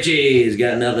Richies.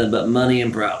 Got nothing but money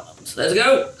and problems. Let's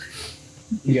go.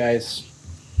 You guys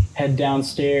head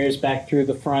downstairs, back through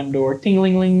the front door,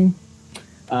 ting-ling-ling,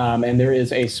 and there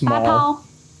is a small... Bye, Paul.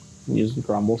 Usually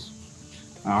grumbles.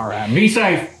 All right, be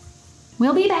safe.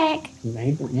 We'll be back.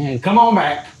 Yeah, come on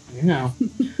back.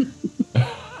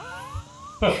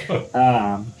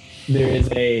 There is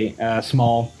a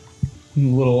small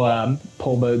little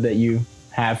pole boat that you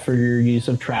have for your use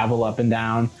of travel up and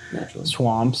down Naturally.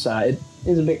 swamps. It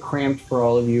is a bit cramped for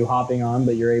all of you hopping on,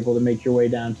 but you're able to make your way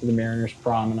down to the Mariners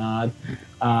Promenade.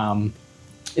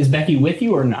 Is Becky with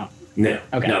you or no? No.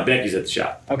 Okay. No, Becky's at the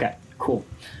shop. Okay, cool.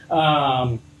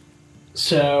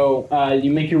 So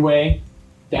you make your way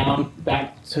down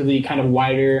back to the kind of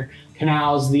wider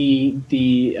canals, the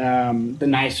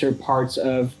nicer parts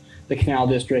of the canal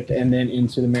district, and then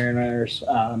into the Mariners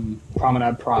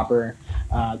Promenade proper,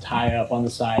 tie up on the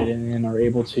side, and then are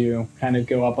able to kind of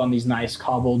go up on these nice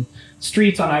cobbled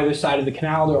streets on either side of the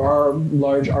canal. There are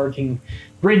large arcing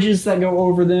bridges that go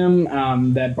over them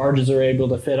that barges are able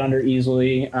to fit under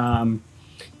easily.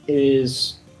 It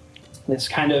is this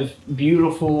kind of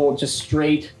beautiful, just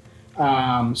straight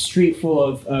street full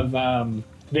of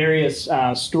various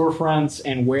storefronts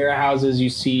and warehouses. You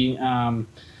see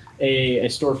a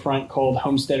storefront called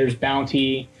Homesteader's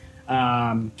Bounty,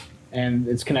 and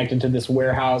it's connected to this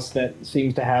warehouse that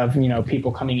seems to have,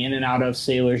 people coming in and out of,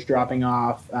 sailors dropping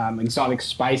off, exotic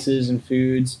spices and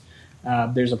foods.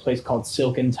 There's a place called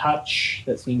Silk and Touch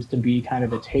that seems to be kind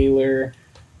of a tailor.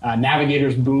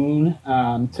 Navigator's Boon,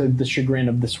 to the chagrin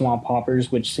of the Swamp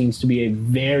Hoppers, which seems to be a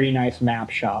very nice map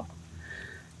shop.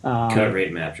 Cut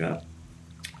rate map shop.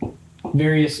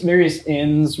 Various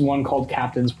inns, one called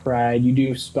Captain's Pride. You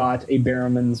do spot a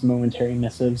Barrowman's Momentary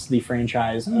Missives, the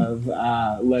franchise of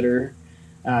letter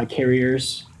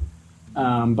carriers.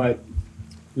 But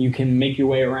you can make your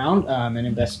way around and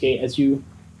investigate as you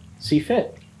see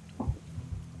fit.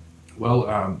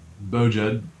 Well,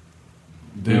 Bojed,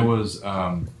 there was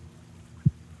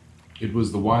it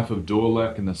was the wife of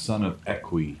Dorlek and the son of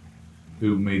Equi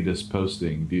who made this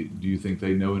posting. Do you think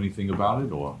they know anything about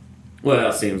it, or?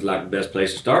 Well, seems like the best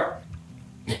place to start.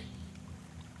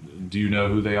 Do you know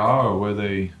who they are or where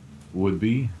they would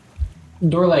be?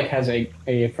 Dorlek has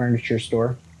a furniture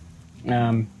store.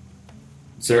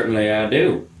 Certainly I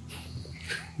do.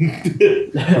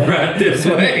 Right this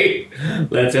way.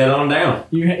 Let's head on down.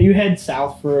 You head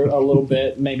south for a little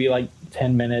bit, maybe like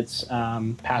 10 minutes,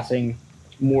 passing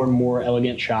more and more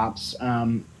elegant shops,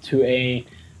 to a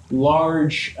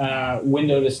large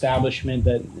windowed establishment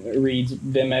that reads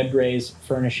Vimedre's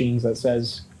Furnishings that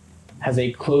has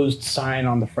a closed sign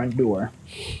on the front door.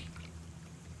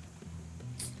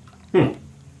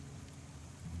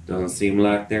 Doesn't seem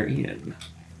like they're in.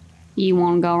 You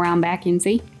want to go around back and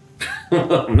see?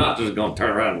 I'm not just going to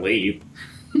turn around and leave.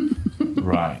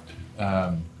 Right.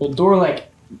 Well, Dorlek,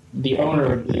 the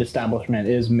owner of the establishment,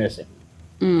 is missing.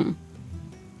 Mm.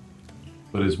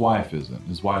 But his wife isn't.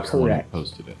 His wife's the one Correct. that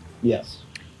posted it. Yes.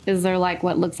 Is there like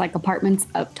what looks like apartments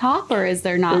up top, or is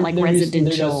there not There- like there residential?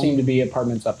 There does seem to be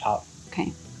apartments up top.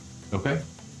 Okay. Okay.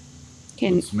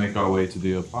 Can Let's make our way to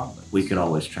the apartment. We can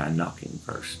always try knocking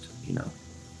first,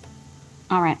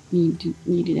 all right. You do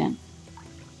that.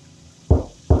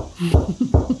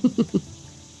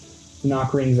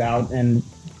 Knock rings out, and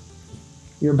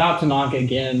you're about to knock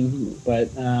again,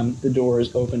 but the door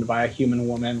is opened by a human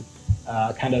woman,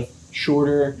 kind of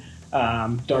shorter,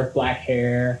 dark black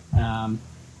hair,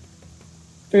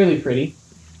 fairly pretty,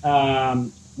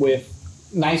 with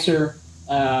nicer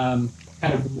kind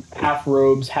of half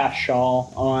robes, half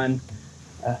shawl on.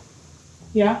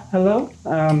 Yeah, hello?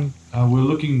 We're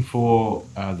looking for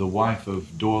the wife of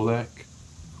Dorlek.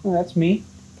 Oh, that's me.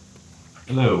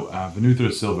 Hello,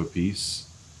 Venutra Silverpiece.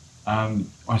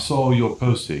 I saw your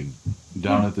posting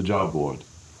down at the job board.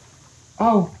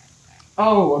 Oh,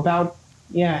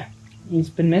 yeah. He's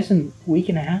been missing a week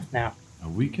and a half now. A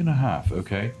week and a half,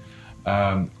 okay.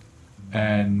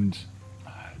 And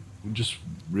we're just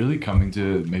really coming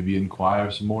to maybe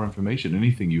inquire some more information.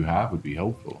 Anything you have would be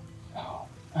helpful.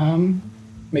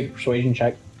 Make a persuasion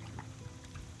check.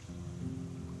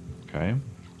 Okay.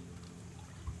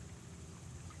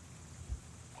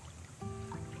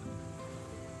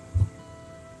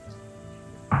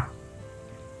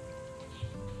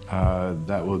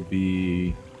 That would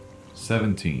be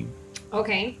 17.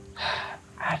 Okay.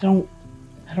 I don't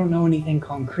know anything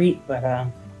concrete, but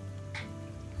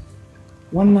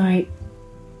one night,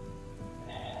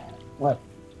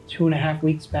 2.5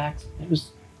 weeks back, it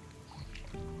was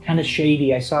kind of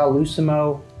shady. I saw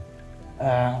Lucimo,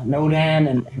 Nodan,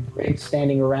 and Riggs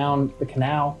standing around the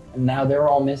canal, and now they're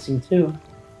all missing too.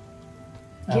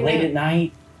 Late at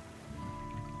night.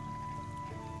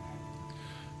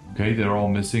 Okay, they're all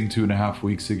missing 2.5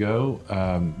 weeks ago.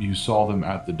 You saw them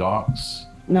at the docks.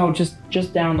 No,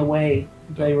 just down the way.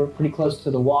 They were pretty close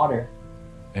to the water,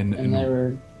 and they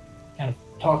were kind of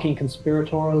talking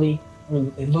conspiratorially.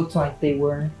 It looked like they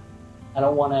were. I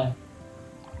don't want to,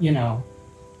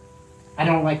 I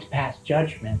don't like to pass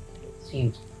judgment. It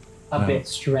seems a bit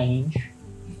strange.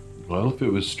 Well, if it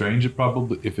was strange, if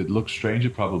it looked strange,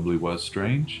 it probably was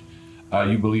strange.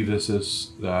 You believe this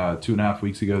is 2.5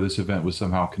 weeks ago, this event was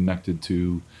somehow connected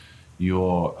to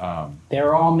your...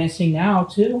 They're all missing now,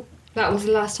 too. That was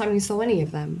the last time you saw any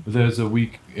of them. There's a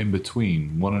week in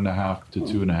between, 1.5 to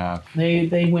 2.5.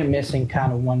 They went missing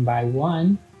kind of one by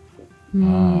one.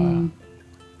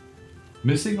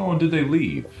 Missing, or did they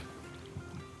leave?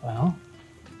 Well,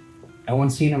 no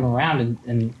one's seen them around,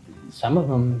 and some of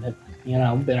them have,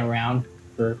 been around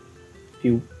for a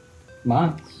few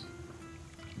months.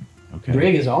 Okay.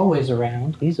 Brig is always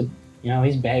around. He's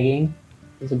begging.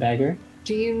 He's a beggar.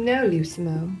 Do you know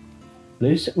Lucimo?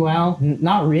 Well,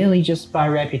 not really, just by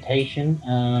reputation.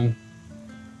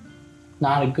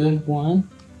 Not a good one.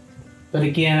 But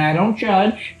again, I don't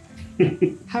judge.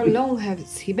 How long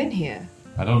has he been here?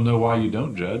 I don't know why you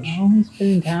don't judge. Oh, he's been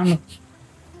in town a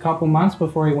couple months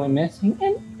before he went missing,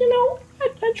 and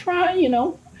I try.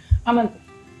 I'm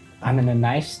in a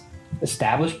nice,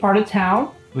 established part of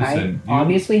town. Listen, I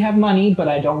obviously have money, but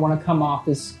I don't want to come off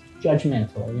as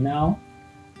judgmental.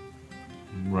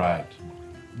 Right.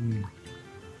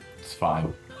 It's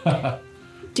fine.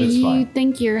 Do you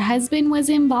think your husband was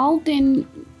involved in,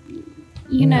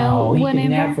 no, he whatever? could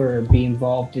never be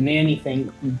involved in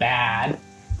anything bad.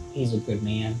 He's a good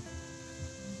man.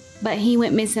 But he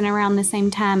went missing around the same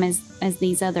time as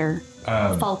these other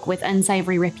folk with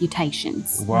unsavory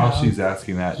reputations. While she's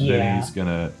asking that, Yeah. Denny's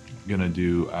gonna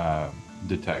do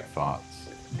detect thoughts.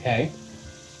 Okay.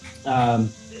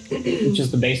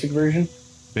 Just the basic version.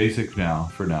 Basic now,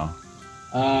 for now.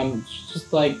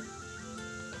 Just like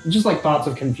thoughts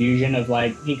of confusion of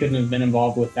like he couldn't have been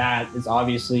involved with that. It's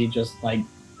obviously just like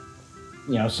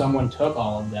someone took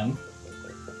all of them.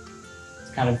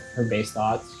 It's kind of her base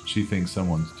thoughts. She thinks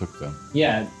someone took them.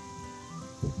 Yeah.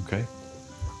 Okay.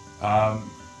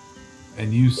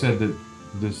 And you said that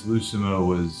this Lucimo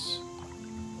was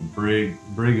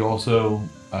Brig also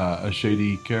a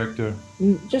shady character?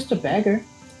 Just a beggar.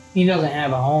 He doesn't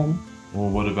have a home. Well,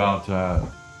 what about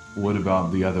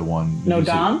the other one? Did No you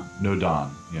say- Don? No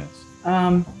Don, yes.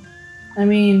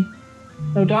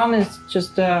 Nodon is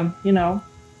just, I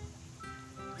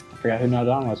forgot who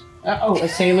Nodon was. A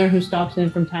sailor who stops in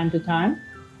from time to time.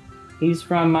 He's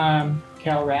from,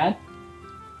 Calrad.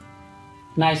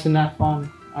 Nice enough on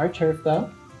our turf, though.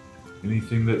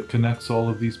 Anything that connects all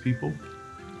of these people?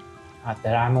 Not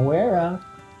that I'm aware of.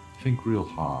 Think real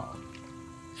hard.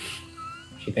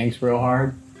 She thinks real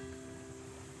hard.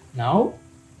 No?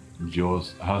 Did your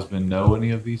husband know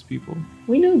any of these people?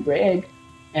 We knew Brig.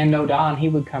 And Nodon, he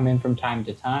would come in from time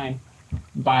to time.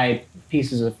 Buy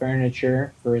pieces of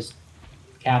furniture for his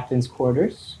captain's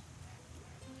quarters.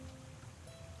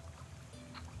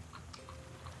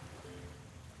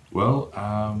 Well,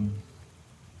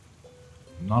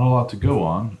 not a lot to go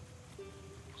on.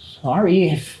 Sorry,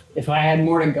 if I had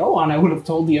more to go on, I would have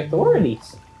told the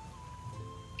authorities.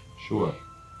 Sure.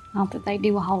 Not that they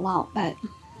do a whole lot, but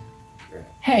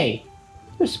Hey,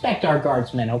 respect our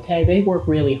guardsmen, okay? They work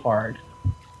really hard.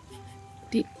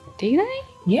 do they?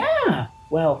 Yeah,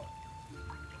 well,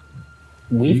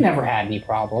 we've never had any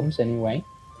problems anyway.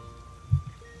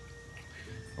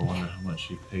 I wonder how much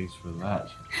she pays for that.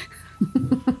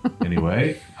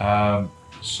 Anyway,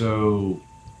 so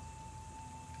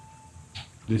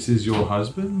this is your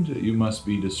husband? You must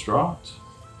be distraught.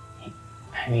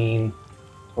 I mean,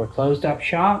 we're closed up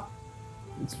shop.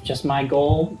 It's just my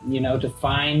goal, to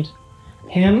find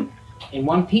him in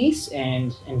one piece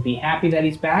and be happy that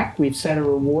he's back. We've set a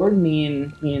reward, me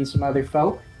and some other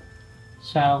folk.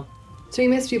 So, So you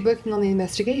must be working on the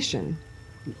investigation.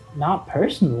 not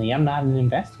personally, I'm not an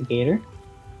investigator.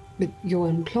 But you're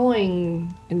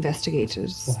employing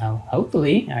investigators. Well,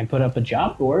 hopefully, I put up a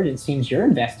job board. It seems you're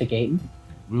investigating.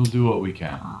 We'll do what we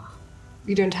can.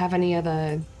 You don't have any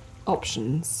other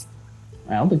options.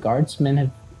 Well, the guardsmen have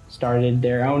started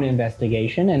their own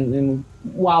investigation, and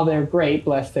while they're great,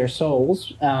 bless their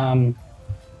souls, they're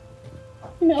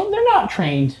not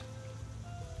trained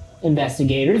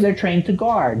investigators. They're trained to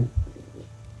guard.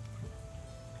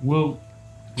 Well,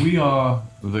 we are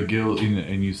the guild,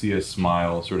 and you see a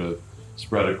smile sort of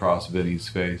spread across Vinny's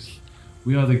face.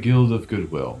 We are the Guild of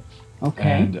Goodwill.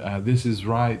 Okay. And this is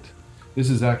right. This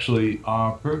is actually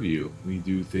our purview. We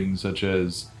do things such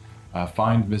as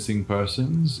find missing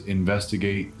persons,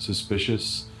 investigate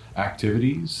suspicious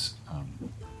activities.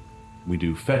 We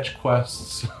do fetch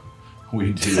quests.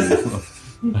 We do,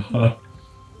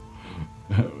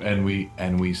 and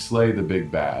we slay the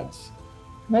big bads.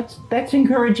 That's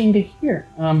encouraging to hear.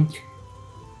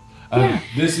 Yeah.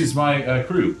 This is my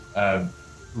crew,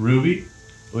 Ruby,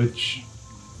 which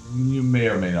you may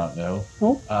or may not know.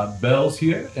 Oh. Belle's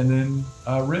here, and then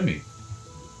Remy.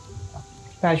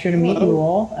 Pleasure to meet you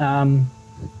all.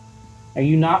 Are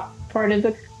you not part of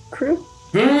the crew?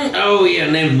 Oh yeah,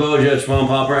 name's Bojo Swamp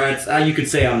Hopper. You could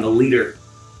say I'm the leader.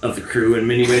 of the crew in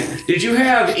many ways. Did you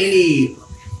have any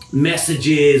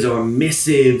messages or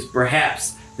missives,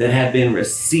 perhaps, that have been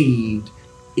received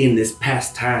in this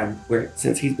past time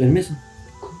since he's been missing?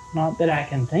 Not that I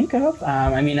can think of.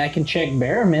 I mean, I can check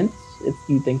Barrowmans if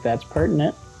you think that's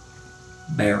pertinent.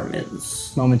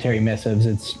 Barrowmans. Momentary missives.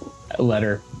 It's a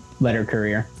letter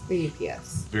courier.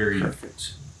 Yes. Very,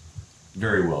 Perfect.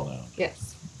 very well known.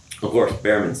 Yes. Of course,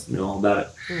 Barrowmans know all about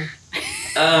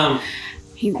it.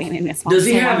 He's been in this one Does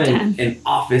he for a have long time. an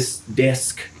office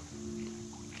desk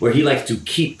where he likes to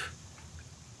keep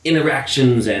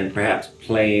interactions and perhaps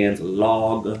plans, a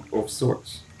log of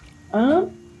sorts?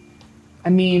 I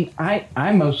mean,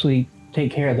 I mostly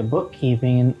take care of the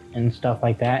bookkeeping and stuff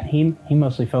like that. He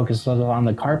mostly focuses on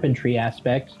the carpentry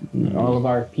aspect. All of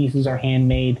our pieces are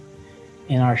handmade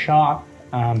in our shop.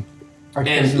 And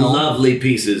Artisanal. lovely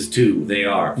pieces, too, they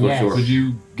are, for Yes. sure. Could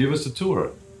you give us a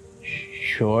tour?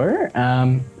 Sure.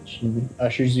 She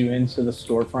ushers you into the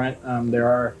storefront. There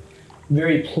are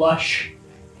very plush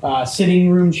sitting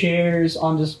room chairs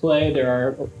on display. There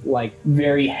are like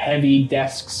very heavy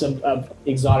desks of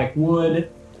exotic wood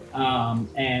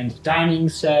and dining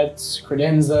sets,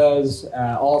 credenzas,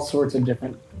 all sorts of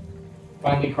different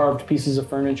finely carved pieces of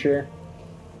furniture.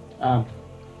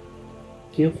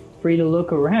 Feel free to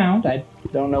look around. I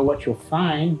don't know what you'll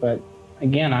find, but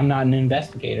again, I'm not an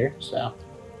investigator, so.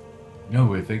 No,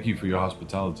 we thank you for your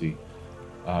hospitality.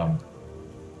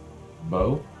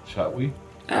 Bo, shall we?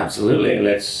 Absolutely.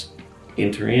 Let's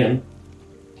enter in.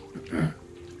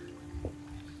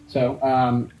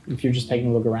 So, if you're just taking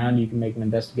a look around, you can make an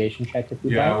investigation check if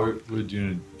you'd Yeah, like. we're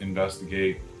doing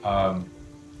investigate.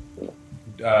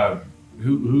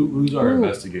 Who's our Ooh,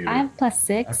 investigator? I have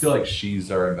 +6. I feel like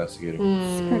she's our investigator.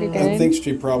 It's pretty good. I think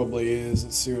she probably is.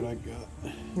 Let's see what I got.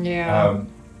 Yeah.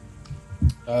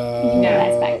 No,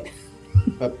 that's fine.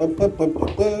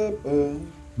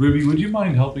 Ruby, would you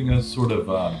mind helping us sort of?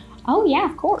 Oh yeah,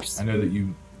 of course. I know that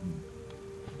you,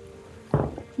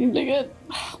 You did good.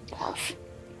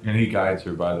 and he guides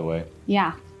her, by the way.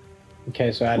 Yeah.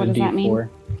 Okay, so add What a does that mean? D4.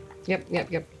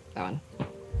 Yep. That one.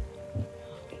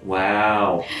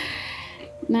 Wow.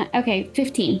 Okay,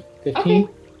 15. 15.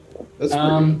 That's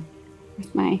pretty good.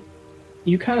 That's my.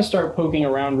 You kind of start poking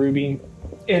around, Ruby,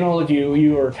 and all of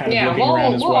you are kind of looking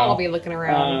around as we'll well. all be looking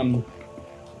around.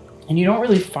 And you don't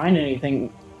really find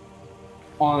anything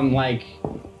on like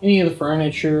any of the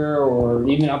furniture or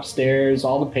even upstairs.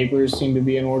 All the papers seem to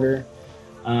be in order.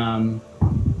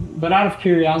 But out of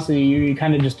curiosity, you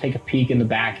kind of just take a peek in the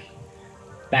back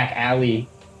alley.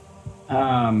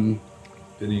 Didn't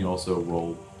he also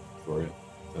roll for it?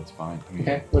 That's fine. I mean,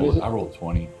 Okay, what is it? I rolled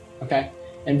 20. Okay.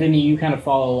 And Vinny, you kind of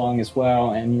follow along as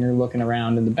well, and you're looking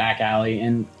around in the back alley.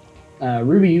 And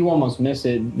Ruby, you almost miss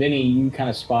it. Vinny, you kind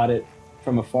of spot it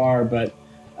from afar, but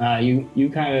you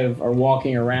kind of are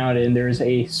walking around, and there's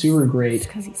a sewer It's grate.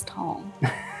 because he's tall.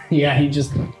 Yeah, he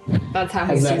just That's how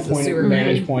he has sees that the point sewer of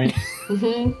vantage grate. point.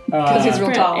 Because he's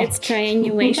real tall. It's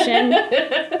triangulation.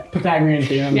 Pythagorean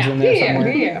theorem's Yeah. in there Yeah.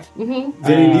 somewhere. Yeah. Mm-hmm.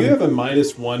 Vinny, do you have a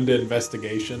 -1 to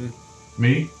investigation?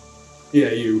 Me? Yeah,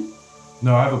 you.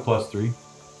 No, I have a +3.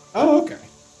 Oh, okay.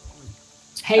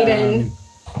 Hayden.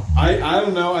 I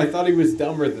don't know. I thought he was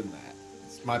dumber than that.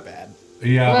 It's my bad.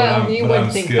 Yeah, well, but you I'm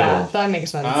would think skilled. that. That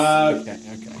makes sense. Okay.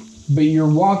 But you're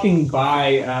walking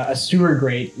by a sewer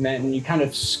grate, and you kind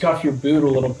of scuff your boot a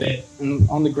little bit, and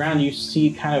on the ground you see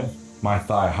kind of My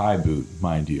thigh-high boot,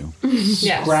 mind you.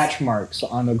 Yes. scratch marks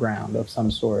on the ground of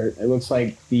some sort. It looks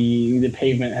like the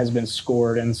pavement has been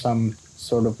scored in some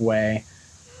sort of way.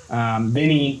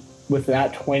 Vinny, with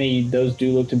that 20, those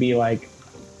do look to be like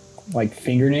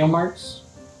fingernail marks.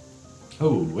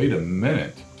 Oh, wait a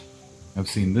minute. I've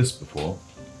seen this before.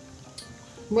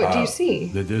 What do you see?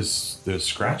 There's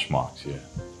scratch marks here.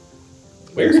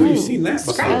 Where have you seen that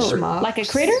Scratch before? marks. Like a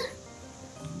critter?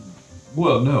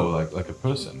 Well, no, like a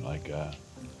person, like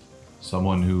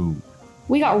someone who.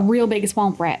 We got real big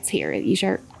swamp rats here. You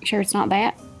sure it's not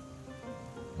that?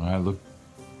 I mean,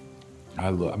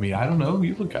 I don't know.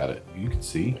 You look at it. You can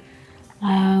see.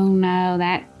 Oh no,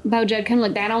 that Bojudd, come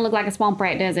look. That don't look like a swamp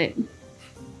rat, does it?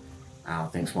 I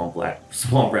don't think swamp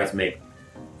rats make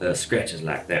scratches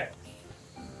like that.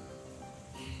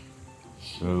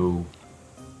 So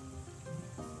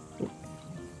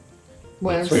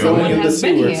Well, So someone Going in the has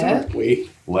been sewers, here. aren't we?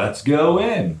 let's go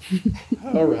in.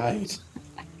 All right.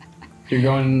 You're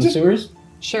going in the sewers?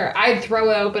 Sure, I'd throw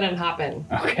it open and hop in.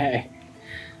 Okay.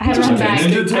 I had to run back.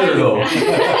 Ninja Turtle.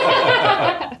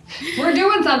 We're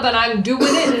doing something. I'm doing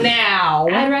it now.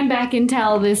 I run back and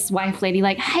tell this wife lady,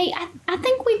 like, hey, I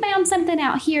think we found something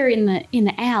out here in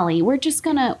the alley. We're just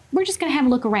gonna have a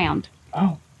look around.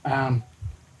 Oh,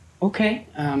 Okay.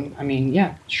 I mean,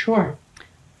 yeah, sure.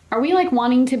 Are we like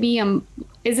wanting to be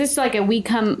is this like we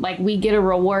get a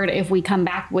reward if we come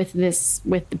back with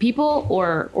the people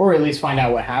Or at least find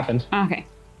out what happened. okay.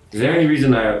 Is there any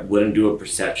reason I wouldn't do a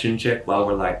perception check while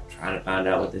we're like trying to find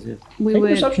out what this is? We Make a would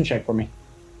perception check for me.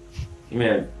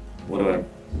 Man, what do I?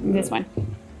 this one.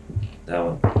 That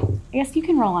one. I guess you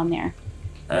can roll on there.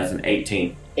 That's an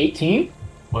 18. 18?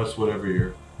 Plus whatever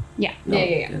you're. Yeah. No, Yeah.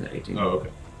 it's an 18. Oh, okay.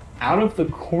 Out of the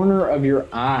corner of your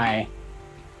eye,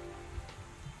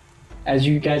 as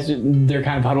you guys, they're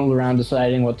kind of huddled around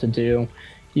deciding what to do,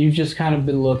 you've just kind of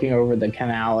been looking over the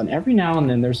canal, and every now and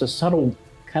then there's a subtle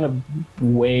kind of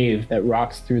wave that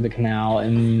rocks through the canal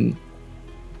in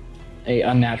a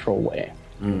unnatural way.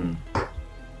 Mm.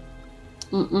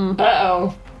 Mm-mm.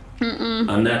 Uh-oh.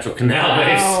 Mm-mm. Unnatural canal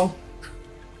waves. Oh.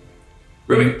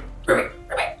 Ruby.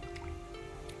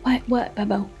 What,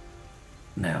 Bubbo?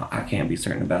 Now, I can't be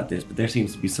certain about this, but there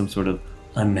seems to be some sort of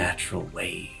unnatural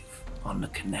wave on the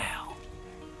canal.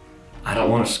 I don't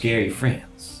want to scare your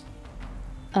friends.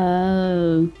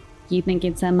 Oh, you think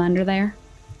it's under there?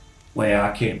 Well,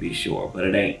 I can't be sure, but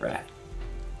it ain't right.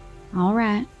 All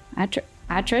right.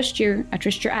 I trust your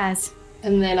eyes.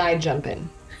 And then I jump in.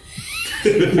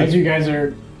 As you guys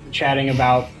are chatting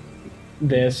about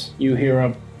this, you hear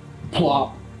a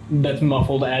plop that's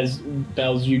muffled as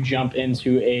Bells, you jump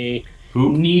into a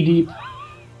Who? knee-deep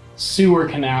sewer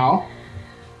canal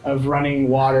of running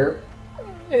water.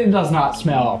 It does not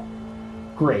smell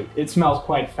great. It smells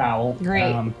quite foul.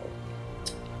 Great. The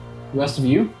rest of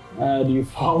you, do you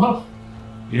follow?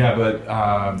 Yeah, but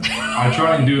I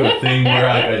try and do a thing where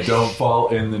I don't fall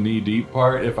in the knee deep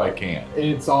part if I can.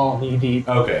 It's all knee-deep.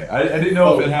 Okay, I didn't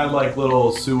know if it had like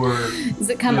little sewer. Does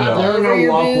it come Yeah. up There are over no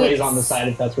your walkways boots? on the side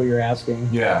if that's what you're asking.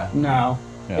 Yeah. No.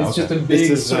 Yeah, It's okay. just a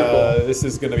big circle. This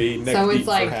is going to be neck So deep it's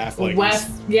like for halflings. west,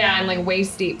 yeah, and like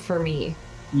waist deep for me.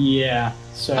 Yeah.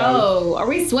 So Oh, are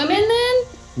we swimming then?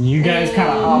 you guys kind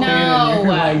of hop in and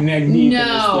you're like neck deep in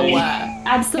this thing.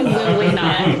 Absolutely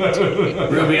not.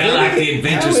 Ruby, I like the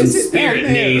adventures and spirit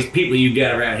in these people you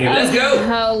got around here. Let's go!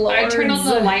 Oh, Lord. I turn on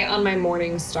the light on my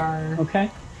morning star. Okay.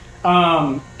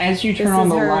 As you turn This on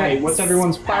is the her light, what's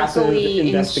everyone's passive sparkly,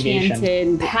 investigation?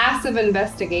 enchanted- Passive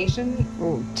investigation?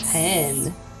 Oh,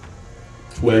 10.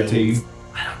 13.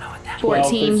 I don't know what that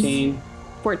 14. 13,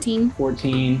 14.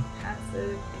 14.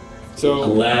 So,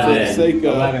 11. for the sake of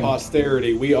 11.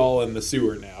 posterity, we all in the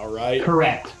sewer now, right?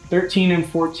 Correct. 13 and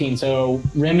 14. So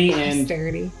Remy and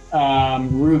Posterity.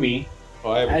 Ruby,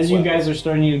 Oh, I have as you 12. guys are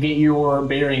starting to get your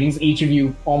bearings, each of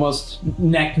you almost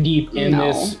neck deep in No.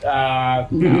 this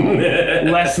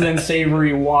less than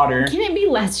savory water. Can it be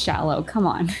less shallow? Come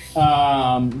on.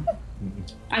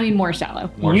 I mean, more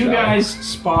shallow. More You shallow. guys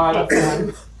spot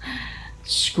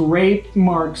scraped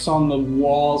marks on the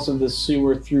walls of the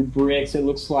sewer through bricks. It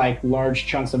looks like large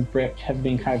chunks of brick have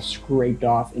been kind of scraped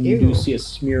off, and you do Ew. see a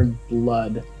smear of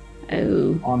blood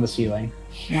Oh, on the ceiling.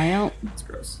 well, That's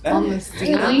gross. On the That's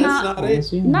ceiling. not On the it.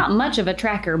 ceiling. not much of a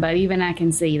tracker, but even I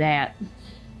can see that.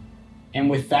 And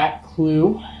with that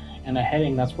clue and a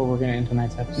heading, that's where we're going to end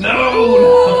tonight's episode. No!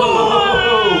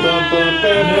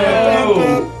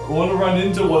 I want to run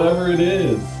into whatever it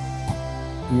is.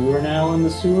 You are now in the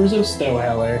sewers of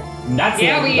Stougheller. That's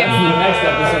Yeah, the, we that's are. the next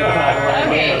episode title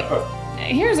right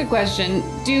Okay. Here's a question: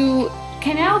 do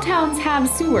canal towns have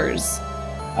sewers?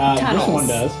 there. Tunnels. This one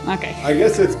does. Okay. I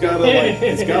guess it's gotta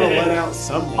let out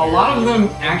somewhere. A lot of them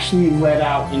actually let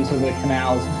out into the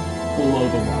canals below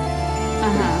the water.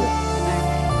 Uh huh.